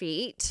on our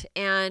feet,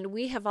 and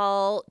we have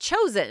all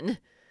chosen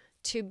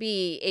to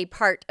be a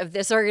part of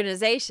this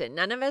organization.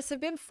 None of us have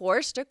been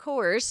forced or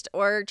coerced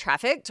or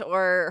trafficked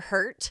or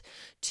hurt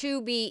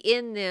to be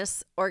in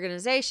this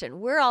organization.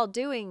 We're all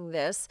doing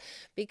this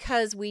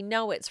because we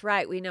know it's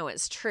right. We know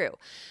it's true.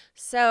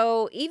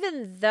 So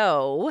even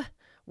though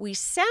we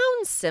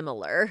sound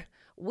similar,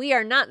 we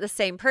are not the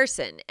same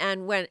person,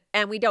 and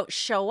we don't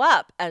show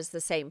up as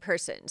the same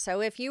person.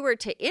 So if you were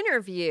to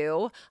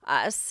interview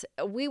us,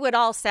 we would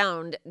all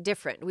sound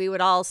different. We would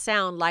all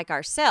sound like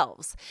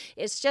ourselves.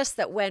 It's just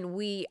that when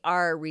we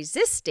are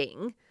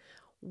resisting,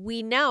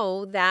 we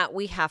know that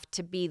we have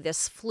to be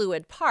this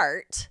fluid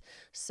part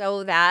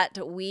so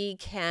that we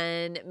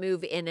can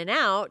move in and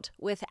out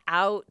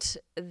without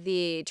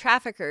the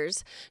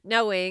traffickers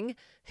knowing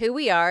who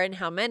we are and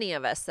how many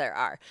of us there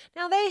are.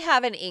 Now, they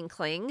have an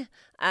inkling.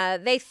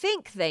 They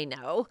think they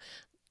know.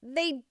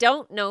 They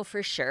don't know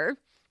for sure.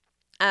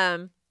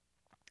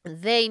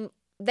 They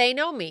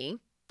know me,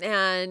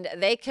 and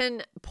they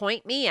can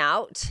point me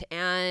out.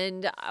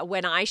 And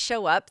when I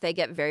show up, they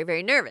get very,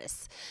 very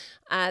nervous.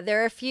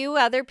 There are a few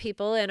other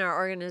people in our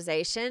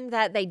organization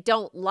that they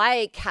don't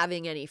like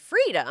having any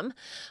freedom,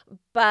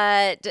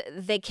 but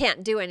they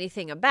can't do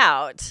anything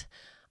about.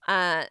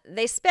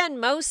 They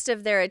spend most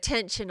of their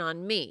attention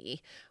on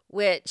me,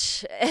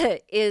 which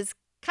is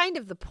kind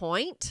of the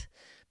point,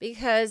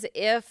 because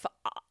if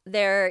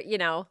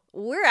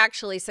we're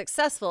actually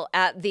successful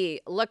at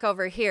the look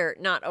over here,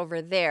 not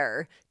over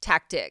there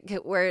tactic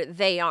where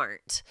they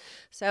aren't.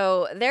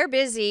 So they're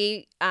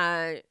busy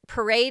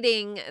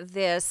parading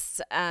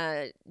this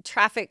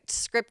trafficked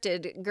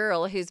scripted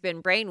girl who's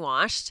been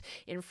brainwashed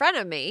in front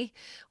of me,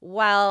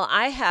 while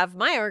I have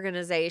my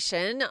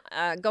organization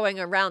going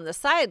around the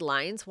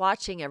sidelines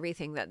watching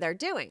everything that they're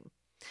doing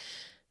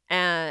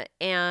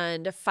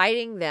and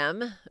fighting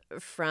them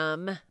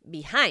from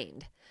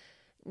behind.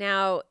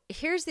 Now,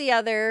 here's the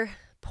other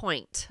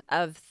point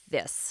of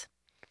this.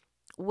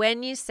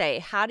 When you say,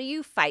 how do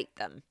you fight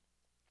them?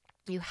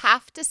 You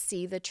have to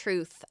see the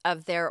truth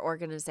of their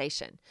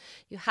organization.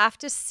 You have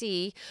to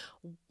see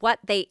what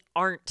they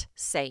aren't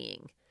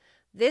saying.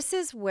 This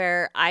is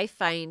where I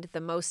find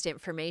the most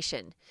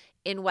information,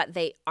 in what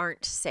they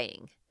aren't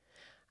saying.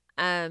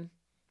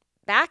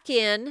 Back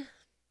in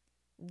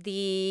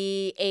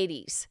the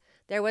 80s,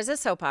 there was a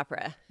soap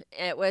opera.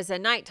 It was a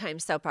nighttime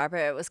soap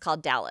opera. It was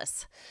called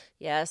Dallas.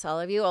 Yes, all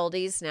of you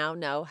oldies now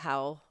know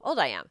how old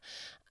I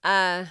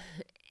am.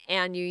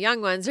 And you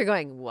young ones are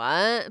going,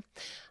 what?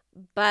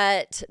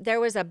 But there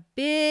was a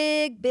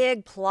big,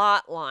 big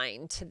plot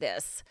line to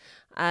this.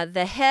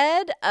 The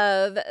head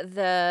of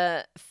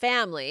the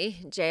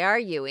family, J.R.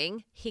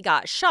 Ewing, he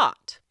got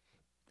shot.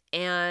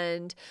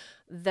 And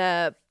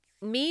the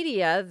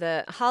media,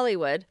 the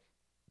Hollywood,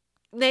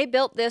 they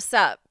built this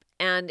up.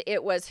 And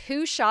it was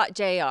Who Shot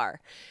JR.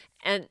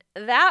 And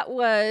that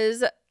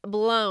was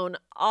blown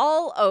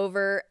all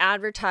over,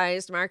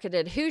 advertised,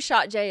 marketed, Who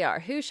Shot JR?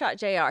 Who Shot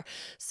JR?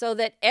 So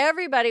that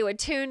everybody would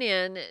tune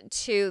in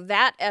to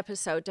that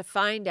episode to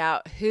find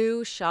out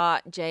who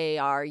shot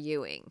J.R.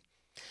 Ewing.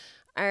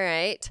 All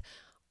right.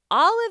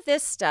 all of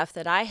this stuff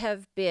that I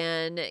have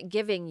been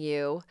giving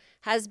you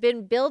has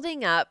been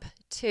building up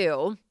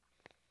to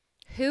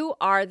who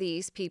are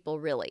these people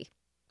really?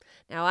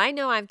 Now, I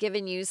know I've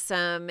given you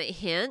some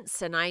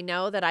hints and I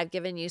know that I've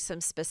given you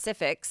some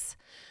specifics,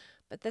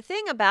 but the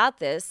thing about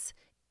this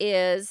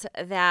is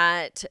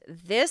that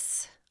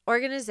this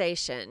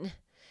organization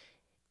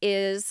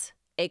is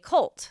a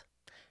cult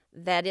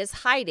that is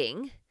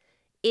hiding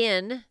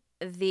in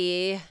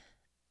the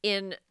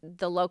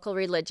local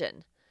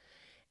religion.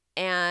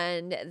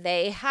 And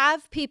they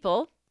have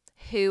people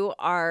who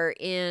are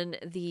in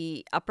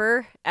the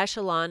upper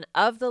echelon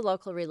of the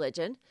local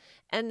religion,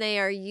 and they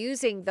are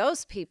using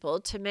those people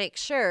to make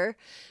sure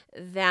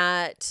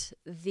that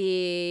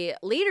the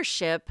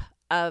leadership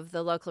of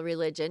the local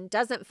religion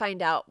doesn't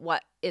find out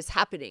what is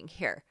happening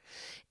here.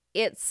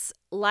 It's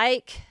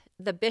like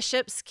the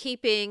bishops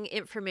keeping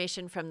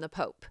information from the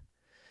Pope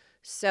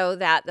so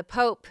that the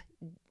Pope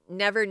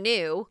never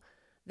knew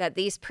that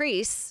these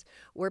priests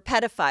were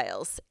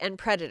pedophiles and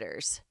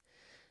predators.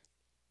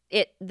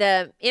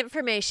 The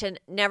information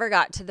never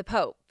got to the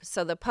Pope,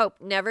 so the Pope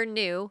never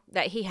knew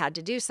that he had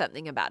to do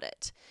something about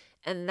it.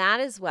 And that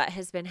is what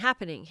has been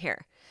happening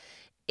here,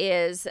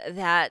 is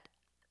that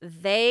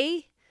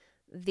the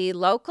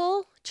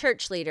local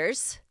church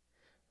leaders,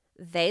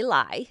 they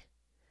lie.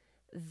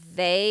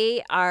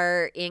 They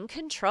are in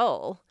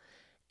control,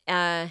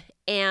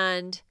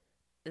 and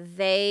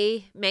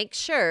they make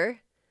sure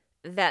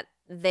that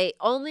they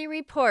only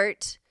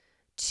report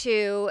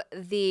to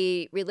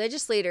the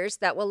religious leaders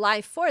that will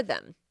lie for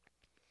them.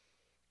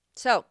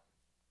 So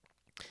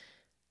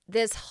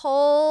this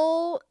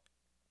whole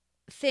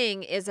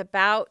thing is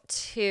about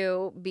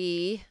to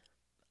be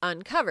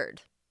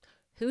uncovered.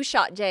 Who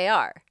shot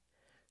JR?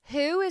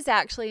 Who is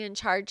actually in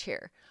charge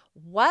here?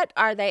 What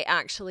are they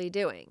actually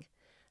doing?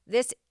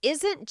 This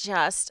isn't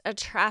just a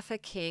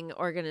trafficking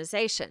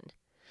organization.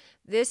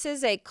 This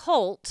is a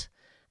cult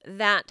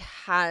that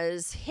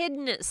has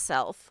hidden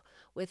itself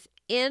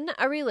within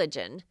a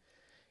religion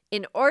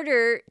in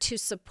order to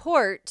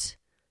support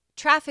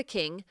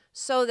trafficking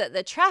so that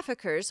the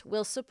traffickers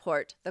will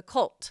support the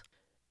cult.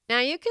 Now,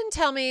 you can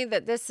tell me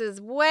that this is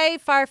way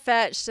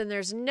far-fetched and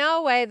there's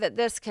no way that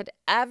this could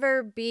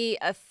ever be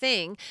a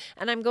thing.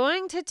 And I'm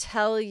going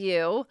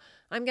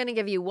to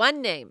give you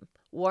one name,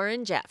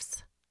 Warren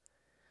Jeffs.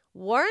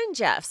 Warren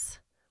Jeffs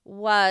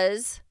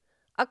was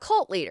a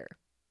cult leader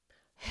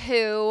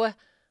who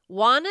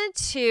wanted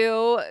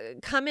to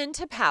come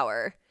into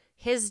power.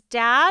 His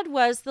dad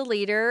was the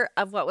leader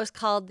of what was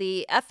called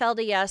the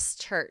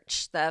FLDS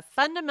Church, the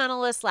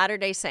Fundamentalist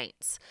Latter-day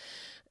Saints.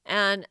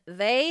 And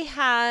they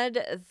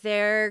had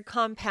their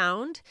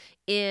compound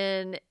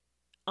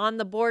on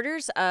the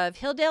borders of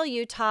Hilldale,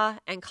 Utah,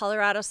 and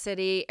Colorado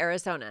City,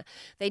 Arizona.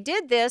 They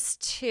did this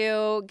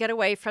to get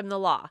away from the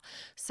law.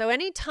 So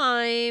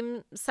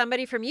anytime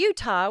somebody from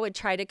Utah would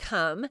try to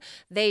come,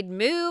 they'd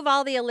move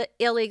all the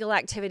illegal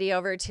activity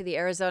over to the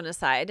Arizona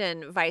side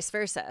and vice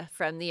versa,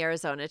 from the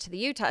Arizona to the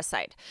Utah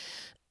side.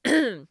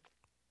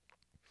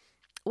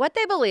 What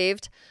they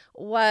believed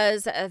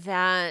was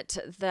that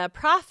the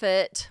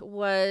prophet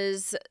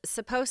was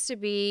supposed to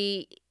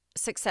be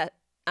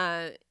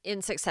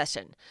in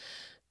succession.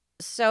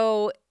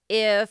 So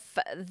if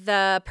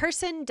the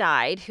person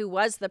died who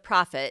was the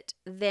prophet,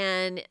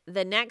 then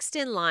the next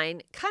in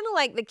line, kind of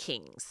like the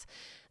kings,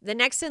 the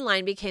next in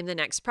line became the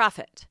next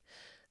prophet.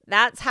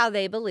 That's how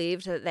they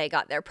believed that they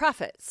got their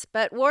prophets.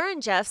 But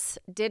Warren Jeffs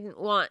didn't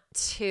want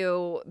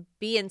to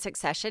be in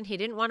succession. He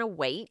didn't want to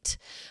wait.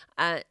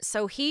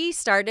 So he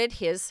started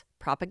his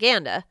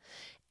propaganda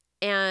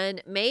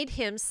and made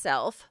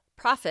himself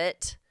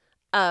prophet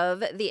of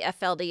the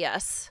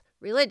FLDS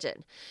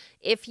religion.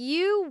 If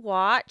you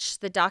watch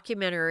the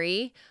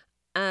documentary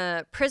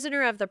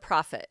Prisoner of the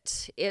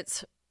Prophet,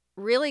 it's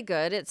really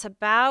good. It's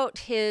about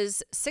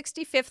his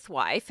 65th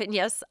wife. And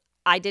yes,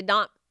 I did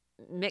not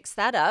mix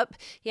that up.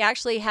 He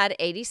actually had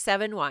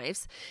 87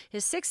 wives.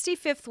 His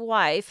 65th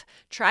wife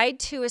tried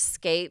to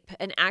escape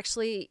and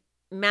actually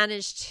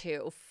managed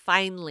to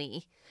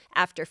finally,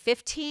 after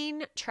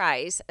 15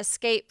 tries,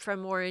 escape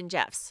from Warren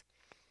Jeffs.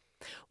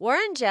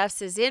 Warren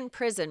Jeffs is in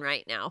prison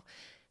right now,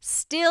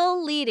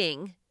 still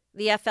leading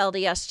the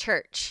FLDS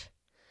Church.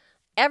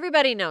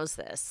 Everybody knows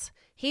this.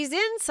 He's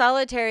in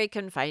solitary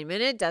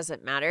confinement. It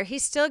doesn't matter. He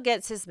still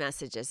gets his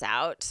messages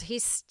out. He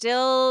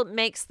still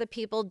makes the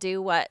people do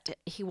what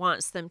he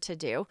wants them to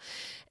do.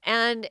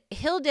 And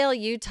Hilldale,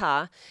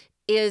 Utah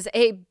is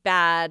a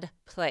bad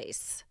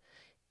place.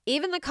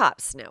 Even the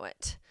cops know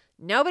it.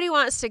 Nobody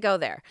wants to go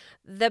there.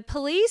 The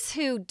police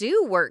who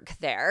do work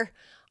there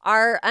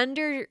are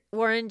under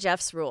Warren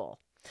Jeffs' rule.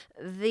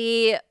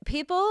 The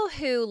people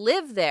who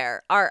live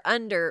there are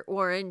under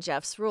Warren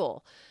Jeffs'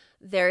 rule.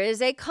 There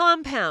is a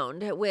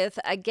compound with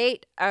a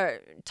gate,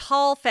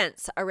 tall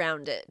fence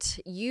around it.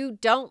 You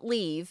don't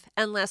leave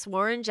unless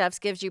Warren Jeffs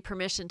gives you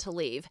permission to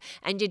leave.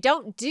 And you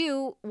don't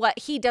do what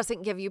he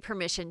doesn't give you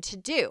permission to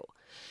do.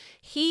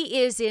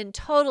 He is in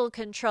total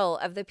control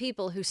of the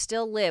people who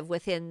still live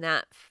within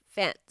that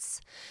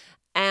fence.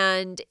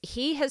 And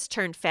he has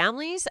turned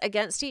families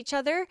against each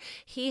other.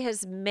 He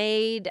has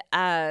made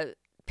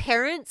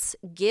parents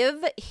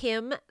give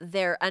him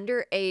their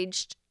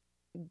underage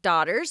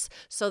daughters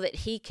so that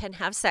he can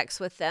have sex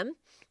with them.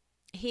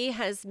 He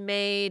has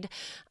made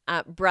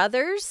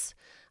brothers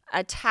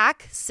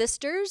attack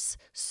sisters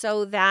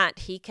so that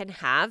he can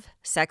have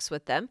sex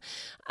with them.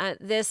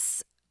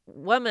 This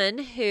woman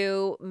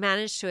who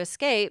managed to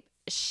escape,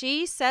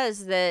 she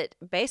says that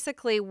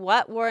basically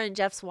what Warren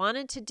Jeffs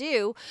wanted to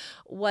do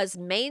was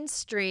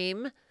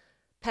mainstream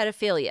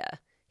pedophilia.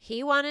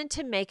 He wanted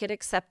to make it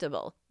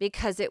acceptable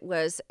because it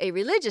was a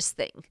religious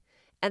thing,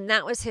 and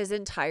that was his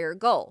entire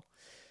goal.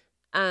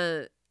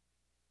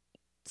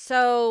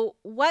 So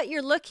what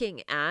you're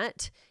looking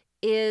at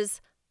is,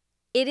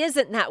 it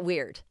isn't that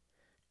weird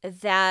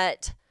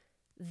that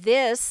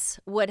this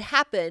would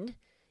happen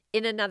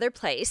in another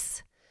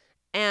place,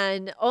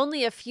 and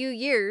only a few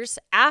years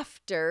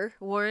after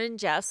Warren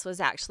Jeffs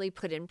was actually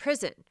put in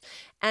prison.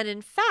 And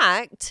in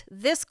fact,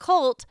 this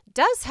cult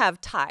does have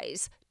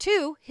ties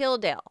to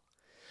Hilldale.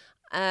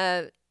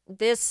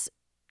 This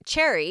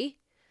Cherry,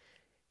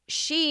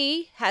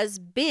 she has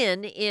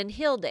been in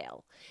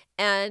Hilldale.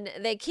 And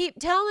they keep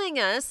telling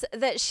us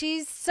that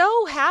she's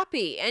so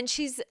happy and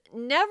she's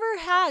never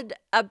had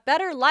a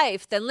better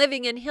life than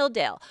living in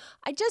Hilldale.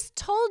 I just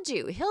told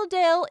you,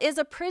 Hilldale is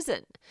a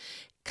prison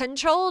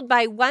controlled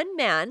by one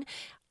man.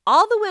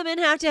 All the women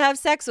have to have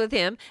sex with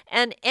him,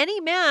 and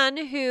any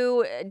man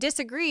who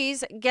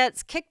disagrees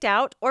gets kicked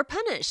out or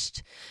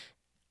punished.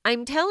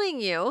 I'm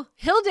telling you,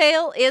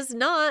 Hilldale is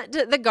not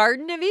the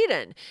Garden of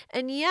Eden.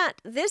 And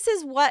yet, this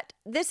is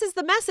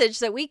the message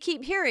that we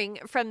keep hearing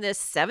from this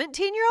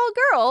 17-year-old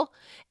girl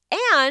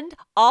and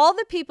all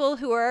the people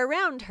who are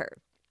around her.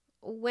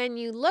 When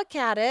you look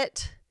at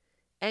it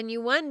and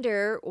you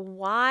wonder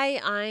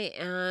why I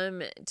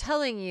am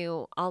telling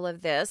you all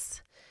of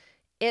this,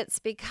 it's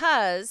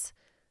because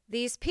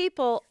these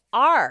people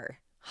are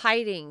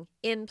hiding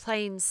in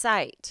plain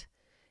sight.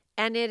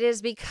 And it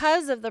is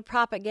because of the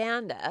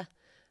propaganda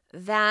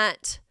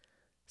that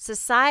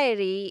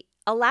society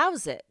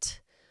allows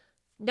it.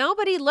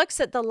 Nobody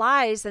looks at the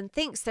lies and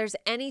thinks there's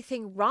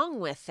anything wrong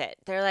with it.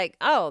 They're like,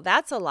 oh,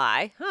 that's a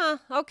lie. Huh,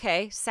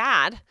 okay,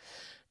 sad.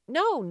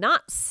 No,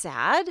 not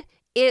sad.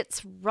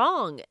 It's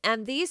wrong.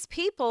 And these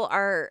people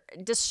are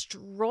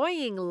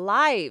destroying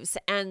lives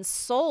and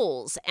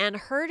souls and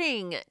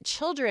hurting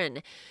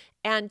children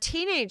and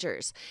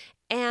teenagers.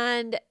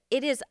 And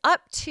it is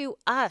up to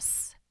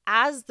us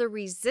as the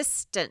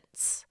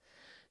resistance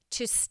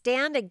to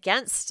stand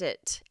against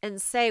it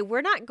and say,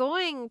 we're not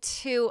going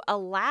to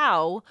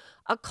allow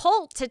a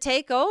cult to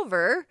take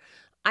over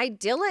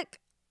idyllic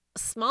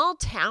small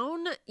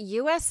town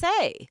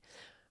USA,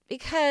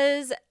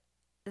 because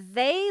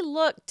they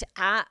looked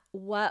at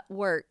what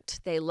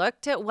worked. They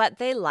looked at what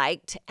they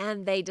liked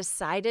and they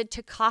decided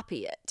to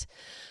copy it.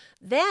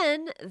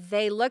 Then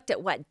they looked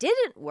at what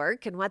didn't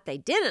work and what they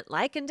didn't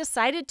like and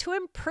decided to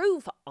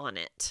improve on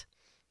it.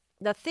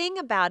 The thing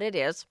about it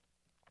is,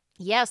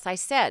 yes, I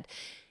said,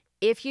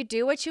 if you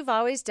do what you've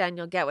always done,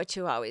 you'll get what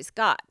you always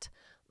got.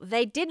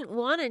 They didn't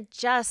want to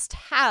just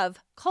have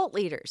cult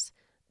leaders.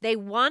 They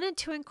wanted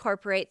to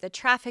incorporate the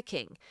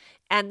trafficking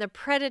and the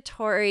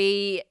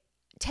predatory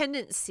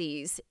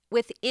tendencies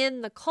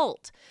within the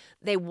cult.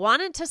 They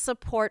wanted to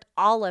support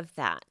all of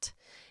that.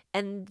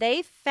 And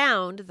they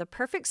found the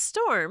perfect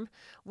storm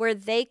where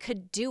they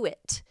could do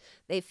it.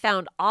 They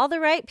found all the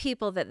right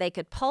people that they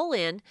could pull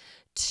in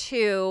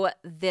to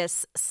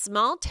this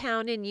small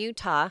town in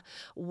Utah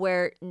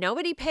where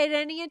nobody paid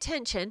any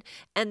attention,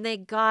 and they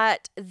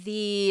got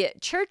the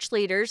church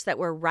leaders that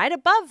were right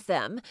above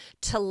them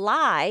to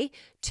lie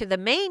to the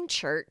main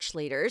church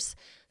leaders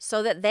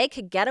so that they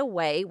could get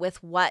away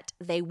with what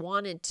they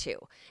wanted to.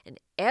 And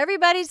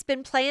everybody's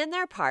been playing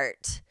their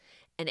part,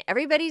 and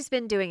everybody's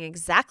been doing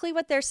exactly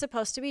what they're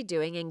supposed to be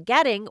doing and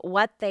getting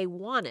what they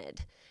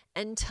wanted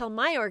until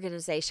my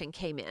organization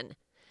came in,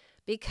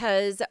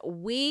 because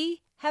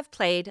we have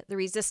played the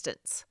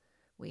resistance.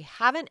 We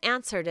haven't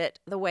answered it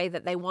the way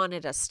that they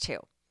wanted us to.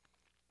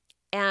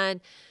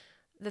 And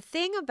the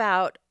thing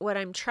about what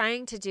I'm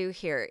trying to do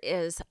here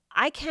is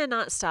I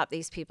cannot stop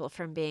these people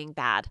from being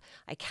bad.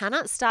 I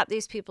cannot stop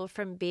these people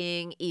from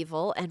being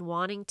evil and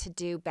wanting to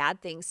do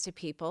bad things to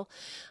people.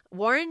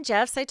 Warren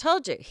Jeffs, I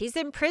told you, he's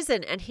in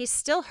prison and he's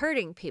still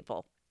hurting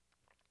people.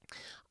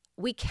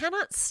 We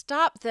cannot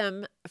stop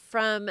them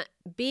from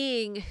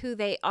being who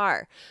they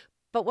are.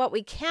 But what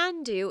we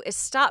can do is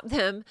stop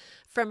them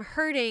from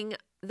hurting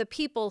the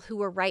people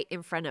who are right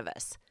in front of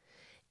us.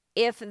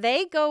 If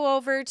they go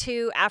over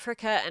to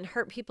Africa and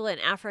hurt people in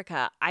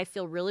Africa, I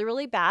feel really,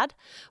 really bad,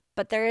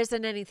 but there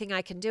isn't anything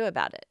I can do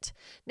about it.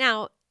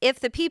 Now, if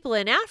the people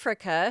in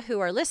Africa who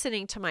are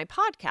listening to my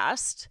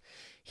podcast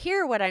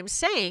hear what I'm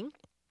saying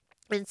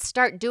and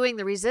start doing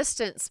the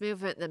resistance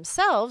movement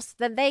themselves,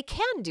 then they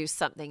can do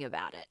something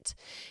about it.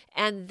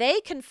 And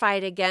they can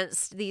fight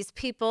against these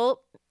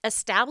people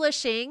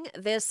establishing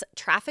this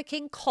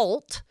trafficking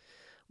cult,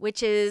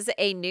 which is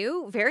a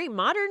new, very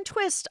modern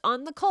twist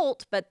on the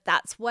cult, but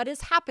that's what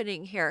is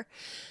happening here.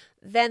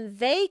 then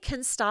they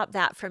can stop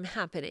that from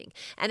happening.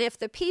 And if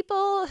the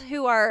people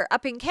who are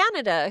up in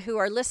Canada who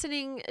are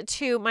listening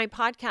to my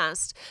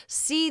podcast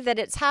see that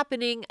it's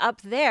happening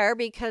up there,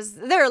 because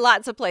there are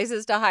lots of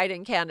places to hide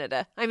in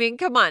Canada. I mean,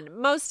 come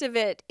on, most of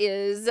it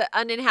is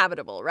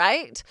uninhabitable,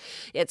 right?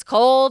 It's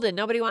cold and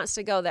nobody wants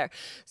to go there.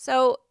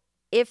 So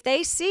if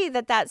they see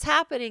that that's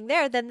happening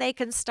there, then they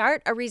can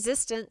start a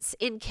resistance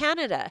in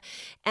Canada,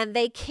 and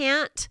they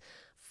can't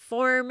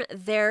form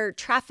their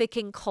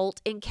trafficking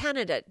cult in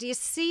Canada. Do you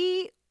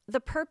see? The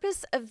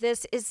purpose of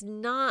this is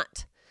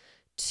not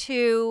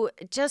to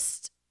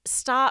just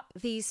stop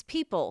these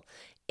people.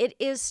 It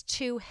is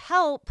to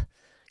help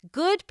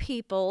good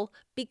people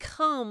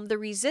become the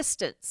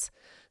resistance,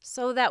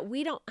 so that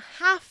we don't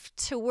have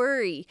to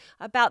worry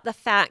about the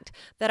fact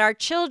that our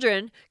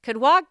children could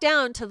walk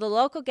down to the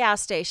local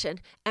gas station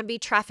and be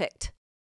trafficked.